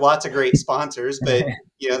 You have lots of great sponsors, but,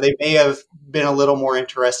 they may have been a little more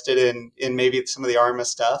interested in maybe some of the ARRMA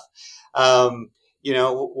stuff.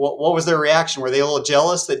 What was their reaction? Were they a little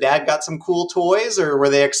jealous that Dad got some cool toys, or were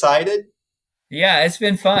they excited? Yeah, it's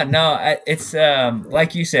been fun. No, it's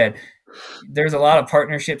like you said, there's a lot of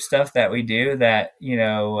partnership stuff that we do that,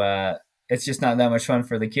 it's just not that much fun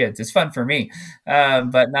for the kids. It's fun for me,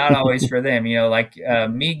 but not always for them. Like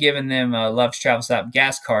me giving them a Love's Travel Stop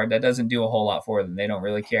gas card, that doesn't do a whole lot for them. They don't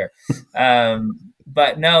really care.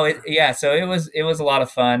 But no, so it was a lot of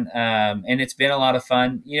fun, and it's been a lot of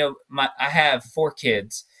fun. I have 4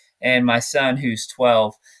 kids, and my son, who's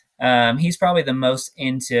 12, he's probably the most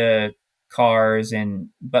into cars,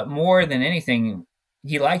 but more than anything,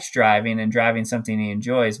 he likes driving and driving something he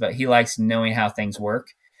enjoys, but he likes knowing how things work.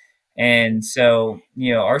 And so,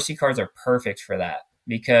 RC cars are perfect for that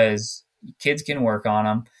because kids can work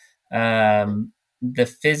on them. The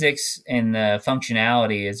physics and the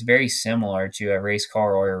functionality is very similar to a race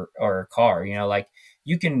car or a car. Like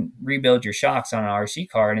you can rebuild your shocks on an RC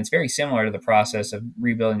car, and it's very similar to the process of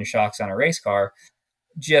rebuilding your shocks on a race car,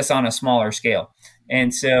 just on a smaller scale.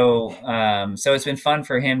 And so, so it's been fun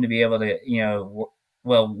for him to be able to,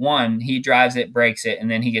 well, one, he drives it, breaks it, and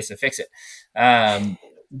then he gets to fix it.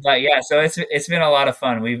 But yeah, so it's been a lot of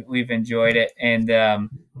fun. We've enjoyed it, and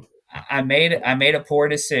I made a poor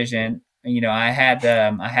decision. I had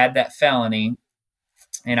that felony,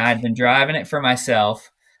 and I'd been driving it for myself,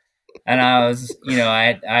 and I was,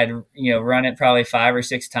 I'd run it probably 5 or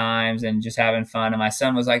 6 times and just having fun. And my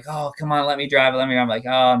son was like, "Oh, come on, let me drive it. Let me." I'm like,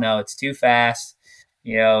 "Oh no, it's too fast.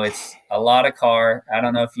 It's a lot of car." I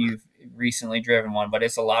don't know if you've recently driven one, but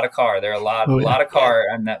it's a lot of car. There are a lot of car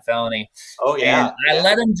on that felony. Oh yeah. And I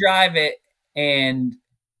let him drive it, and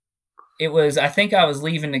it was, I think I was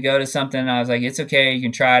leaving to go to something, and I was like, "It's okay, you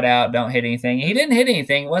can try it out. Don't hit anything." He didn't hit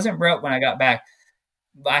anything. It wasn't broke when I got back.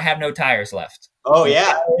 But I have no tires left. Oh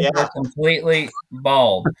yeah, They're completely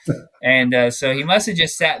bald, and so he must have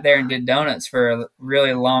just sat there and did donuts for a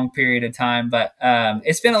really long period of time. But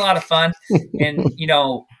it's been a lot of fun, and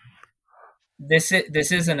this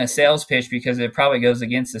isn't a sales pitch because it probably goes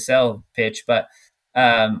against the sales pitch, but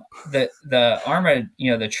the ARRMA,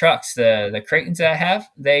 the trucks, the Creightons that I have,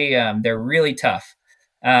 they're really tough.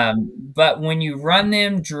 But when you run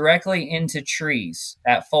them directly into trees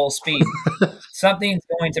at full speed, something's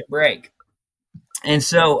going to break. And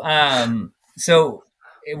so, so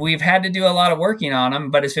we've had to do a lot of working on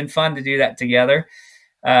them, but it's been fun to do that together.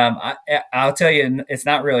 I'll tell you, it's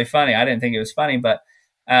not really funny. I didn't think it was funny, but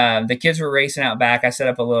the kids were racing out back. I set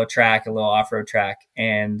up a little off-road track,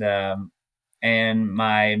 and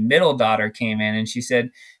my middle daughter came in and she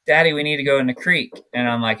said, "Daddy, we need to go in the creek." And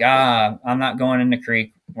I'm like, I'm not going in the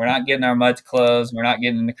creek. We're not getting our mud clothes. We're not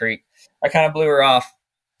getting in the creek. I kind of blew her off.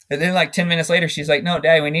 And then like 10 minutes later, she's like, no,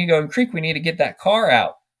 Daddy, we need to go in the creek. We need to get that car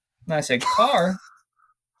out. And I said, car?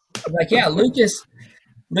 I'm like, yeah, Lucas's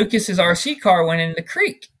RC car went in the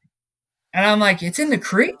creek. And I'm like, it's in the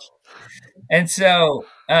creek? And so,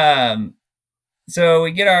 so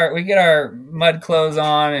we get our mud clothes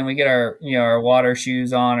on and we get our, our water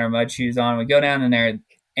shoes on, our mud shoes on. We go down in there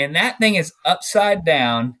and that thing is upside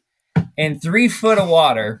down in 3 foot of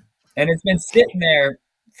water. And it's been sitting there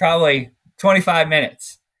probably 25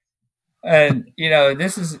 minutes. And,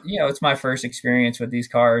 this is, it's my first experience with these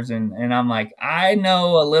cars. And I'm like, I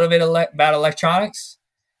know a little bit about electronics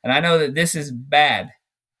and I know that this is bad.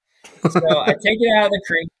 So I take it out of the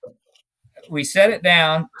creek. We set it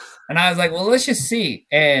down and I was like, well, let's just see.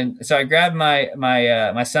 And so I grabbed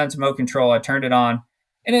my son's remote control. I turned it on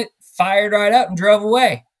and it fired right up and drove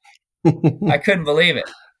away. I couldn't believe it.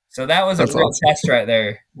 So that was That's a real awesome. Test right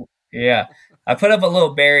there. Yeah. I put up a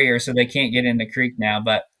little barrier so they can't get in the creek now,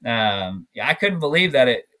 but I couldn't believe that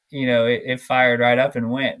it fired right up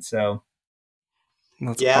and went. So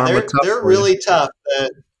they're really tough.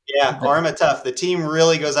 Arma Tough. The team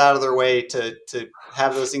really goes out of their way to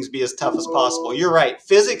have those things be as tough as possible. You're right.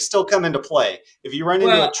 Physics still come into play. If you run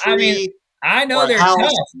into a tree, I know they're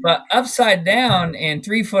tough, but upside down in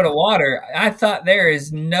 3 foot of water, I thought there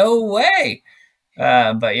is no way.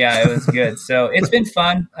 But yeah, it was good. So it's been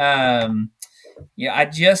fun. I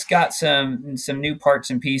just got some new parts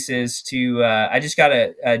and pieces to. I just got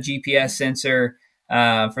a GPS sensor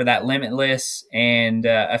for that Limitless and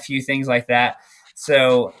a few things like that.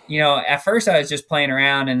 So, at first I was just playing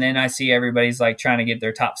around and then I see everybody's like trying to get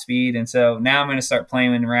their top speed. And so now I'm going to start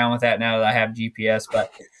playing around with that now that I have GPS.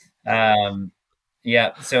 But,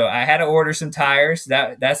 so I had to order some tires.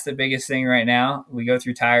 That's the biggest thing right now. We go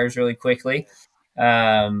through tires really quickly.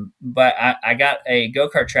 But I got a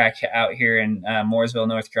go-kart track out here in Mooresville,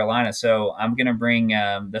 North Carolina. So I'm going to bring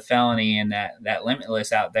the Felony and that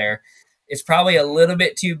Limitless out there. It's probably a little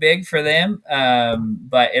bit too big for them,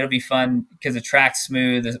 but it'll be fun because the track's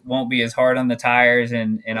smooth. It won't be as hard on the tires,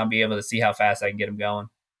 and I'll be able to see how fast I can get them going.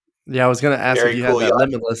 Yeah, I was going to ask if you had that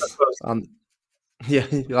Limitless. Yeah,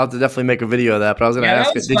 you'll have to definitely make a video of that. But I was going to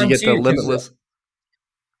ask, did you get the Limitless?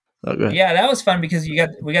 Yeah, that was fun because we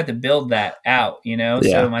got to build that out.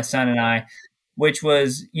 So my son and I, which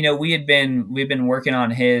was we've been working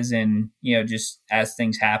on his and just as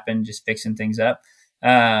things happen, just fixing things up.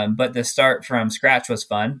 But the start from scratch was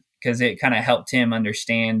fun because it kind of helped him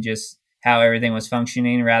understand just how everything was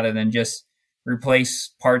functioning rather than just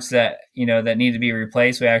replace parts that, that need to be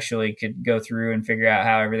replaced. We actually could go through and figure out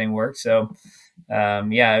how everything works. So,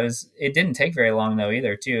 it didn't take very long though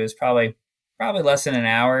either too. It was probably less than an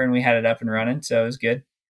hour and we had it up and running. So it was good.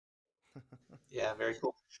 Yeah, very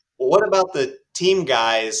cool. Well, what about the team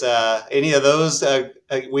guys? Any of those,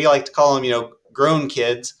 we like to call them, grown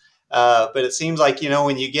kids. But it seems like,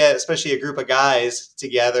 when you get, especially a group of guys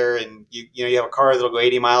together and you have a car that'll go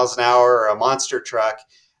 80 miles an hour or a monster truck,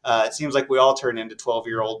 it seems like we all turn into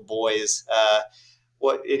 12-year-old boys.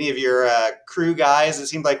 Any of your crew guys, it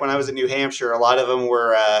seemed like when I was in New Hampshire, a lot of them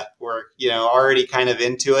were already kind of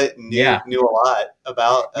into it and knew a lot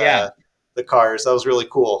about the cars. That was really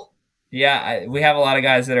cool. Yeah, we have a lot of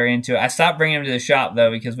guys that are into it. I stopped bringing them to the shop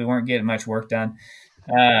though because we weren't getting much work done.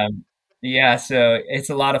 Yeah, so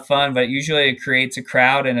it's a lot of fun, but usually it creates a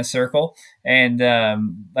crowd in a circle. And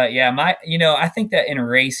but yeah, I think that in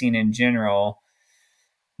racing in general,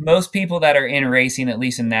 most people that are in racing, at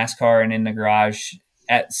least in NASCAR and in the garage,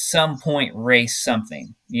 at some point race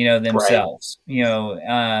something, themselves.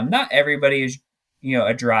 Right. Not everybody is,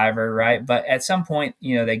 a driver, right? But at some point,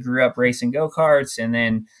 they grew up racing go-karts and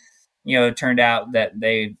then, it turned out that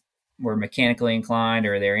they were mechanically inclined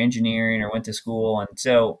or they're engineering or went to school. And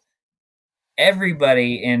so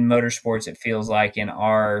everybody in motorsports, it feels like in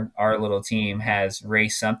our little team has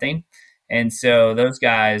raced something. And so those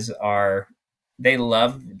guys they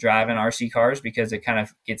love driving RC cars because it kind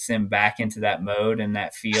of gets them back into that mode and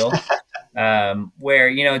that feel where,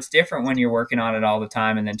 it's different when you're working on it all the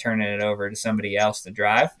time and then turning it over to somebody else to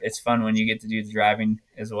drive. It's fun when you get to do the driving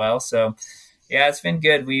as well. So yeah, it's been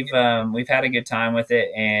good. We've had a good time with it.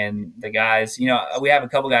 And the guys, we have a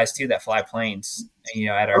couple guys too that fly planes,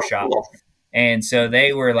 at our shop. And so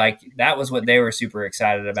they were like, that was what they were super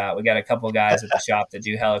excited about. We got a couple of guys at the shop that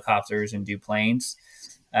do helicopters and do planes.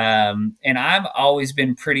 And I've always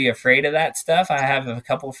been pretty afraid of that stuff. I have a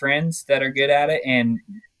couple friends that are good at it. And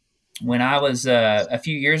when I was a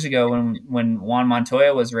few years ago, when Juan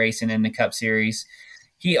Montoya was racing in the Cup Series,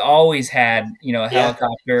 he always had, a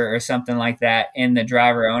helicopter or something like that in the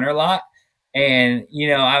driver owner lot. And,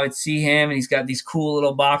 I would see him and he's got these cool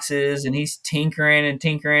little boxes and he's tinkering and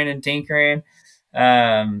tinkering and tinkering.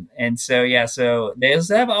 And so, yeah, so those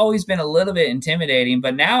have always been a little bit intimidating,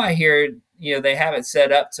 but now I hear, they have it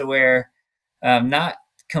set up to where, not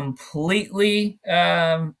completely,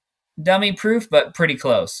 dummy proof, but pretty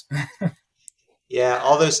close. Yeah,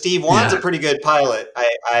 although Steve Wan's a pretty good pilot,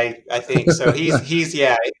 I think so.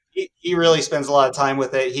 He really spends a lot of time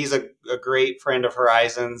with it. He's a great friend of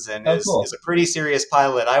Horizons and Cool. is a pretty serious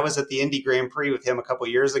pilot. I was at the Indy Grand Prix with him a couple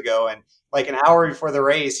years ago, and like an hour before the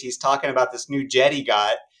race, he's talking about this new jet he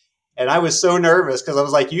got, and I was so nervous because I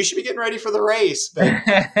was like, "You should be getting ready for the race." But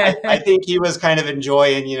I think he was kind of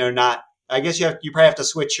enjoying, not. I guess you probably have to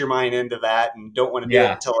switch your mind into that and don't want to do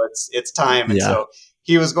it until it's time. And so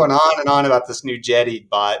he was going on and on about this new jet he'd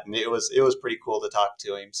bought, and it was pretty cool to talk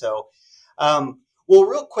to him. So, well,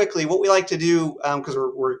 real quickly, what we like to do, because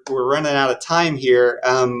we're running out of time here,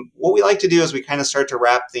 what we like to do as we kind of start to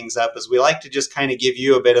wrap things up is we like to just kind of give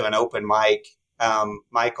you a bit of an open mic,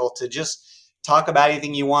 Michael, to just talk about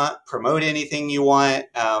anything you want, promote anything you want,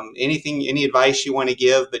 any advice you want to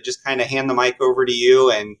give, but just kind of hand the mic over to you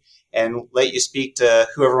and let you speak to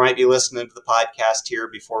whoever might be listening to the podcast here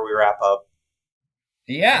before we wrap up.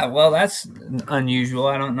 Yeah, well, that's unusual.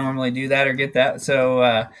 I don't normally do that or get that. So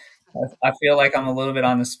I feel like I'm a little bit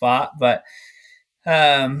on the spot. But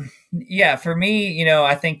yeah, for me,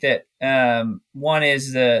 I think that one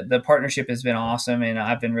is the partnership has been awesome. And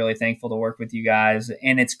I've been really thankful to work with you guys.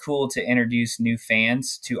 And it's cool to introduce new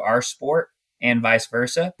fans to our sport and vice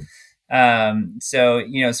versa. So,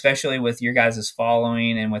 especially with your guys'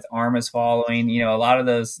 following and with Arma's following, a lot of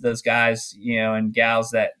those guys, and gals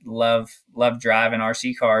that love driving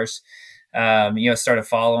RC cars, started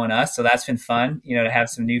following us. So that's been fun, to have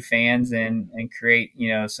some new fans and create,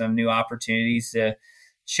 some new opportunities to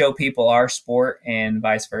show people our sport and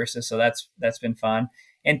vice versa. So that's been fun.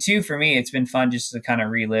 And two, for me, it's been fun just to kind of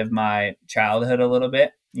relive my childhood a little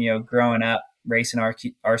bit, growing up, racing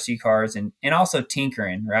RC cars and also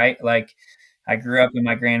tinkering, right? Like I grew up in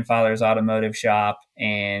my grandfather's automotive shop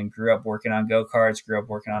and grew up working on go-karts, grew up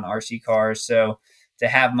working on RC cars. So to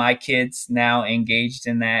have my kids now engaged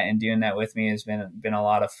in that and doing that with me has been a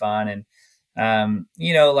lot of fun. And,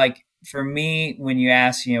 like for me, when you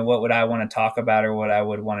ask, what would I want to talk about or what I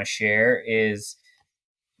would want to share is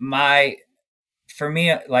for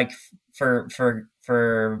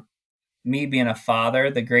me being a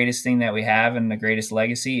father, the greatest thing that we have and the greatest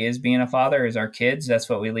legacy is being a father is our kids. That's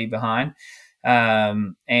what we leave behind.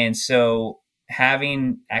 And so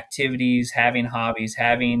having activities, having hobbies,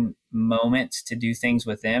 having moments to do things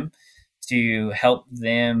with them to help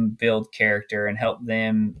them build character and help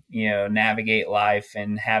them, navigate life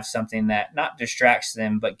and have something that not distracts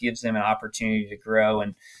them, but gives them an opportunity to grow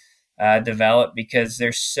and develop, because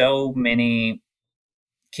there's so many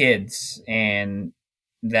kids and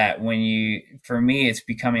that for me, it's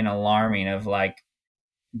becoming alarming of like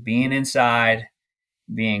being inside,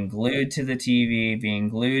 being glued to the TV, being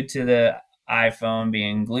glued to the iPhone,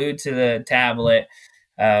 being glued to the tablet,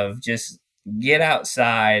 of just get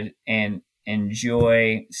outside and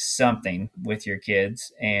enjoy something with your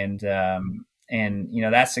kids. And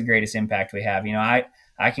that's the greatest impact we have.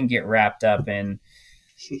 I can get wrapped up in,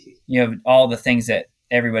 all the things that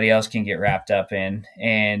everybody else can get wrapped up in.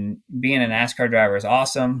 And being a NASCAR driver is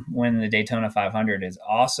awesome. Winning the Daytona 500 is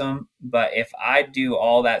awesome. But if I do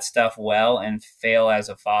all that stuff well and fail as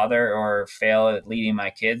a father or fail at leading my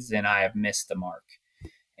kids, then I have missed the mark.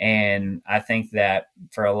 And I think that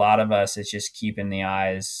for a lot of us, it's just keeping the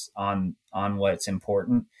eyes on what's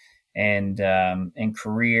important. And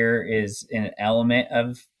career is an element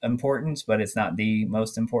of importance, but it's not the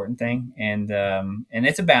most important thing. And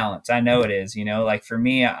it's a balance. I know it is, like for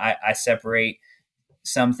me, I separate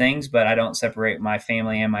some things, but I don't separate my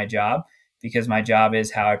family and my job, because my job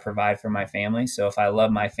is how I provide for my family. So if I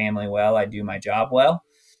love my family well, I do my job well.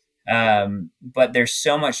 But there's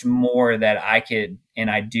so much more that I could, and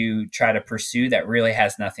I do try to pursue that really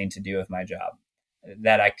has nothing to do with my job,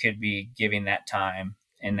 that I could be giving that time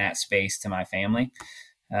in that space to my family.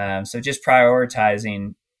 So just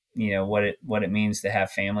prioritizing, what it means to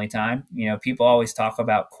have family time. People always talk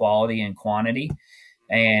about quality and quantity,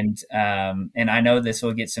 and I know this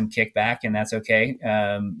will get some kickback, and that's okay.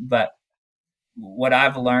 But what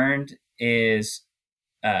I've learned is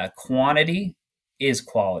quantity is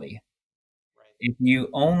quality. If you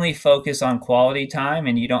only focus on quality time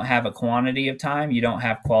and you don't have a quantity of time, you don't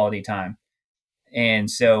have quality time.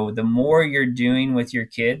 And so the more you're doing with your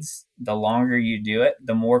kids, the longer you do it,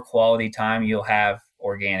 the more quality time you'll have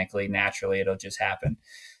organically, naturally, it'll just happen.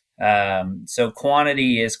 So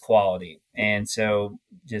quantity is quality. And so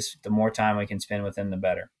just the more time we can spend with them, the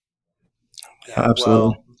better. Yeah,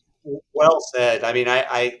 absolutely. Well said. I mean,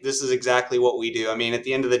 I this is exactly what we do. I mean, at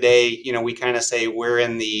the end of the day, we kind of say we're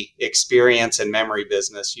in the experience and memory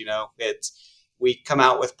business. We come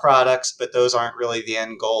out with products, but those aren't really the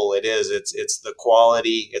end goal. It's the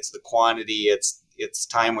quality, it's the quantity, it's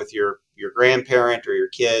time with your grandparent or your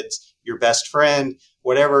kids, your best friend,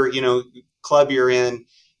 whatever club you're in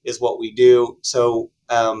is what we do. So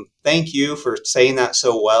thank you for saying that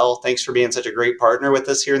so well. Thanks for being such a great partner with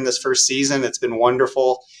us here in this first season. It's been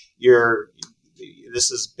wonderful. This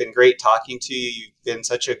has been great talking to you. You've been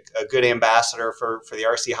such a good ambassador for the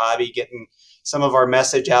RC hobby, getting some of our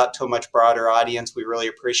message out to a much broader audience. We really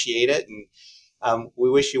appreciate it. And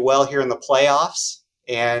we wish you well here in the playoffs,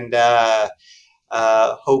 and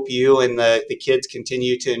hope you and the kids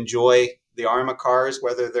continue to enjoy the ARRMA cars,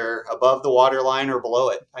 whether they're above the water line or below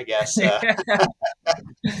it, I guess. Yeah.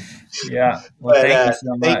 Well, thank you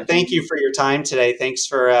so much. Thank you for your time today. Thanks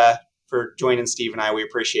for joining Steve and I. We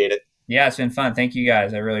appreciate it. Yeah, it's been fun. Thank you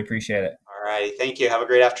guys. I really appreciate it. All right. Thank you. Have a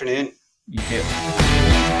great afternoon. You too.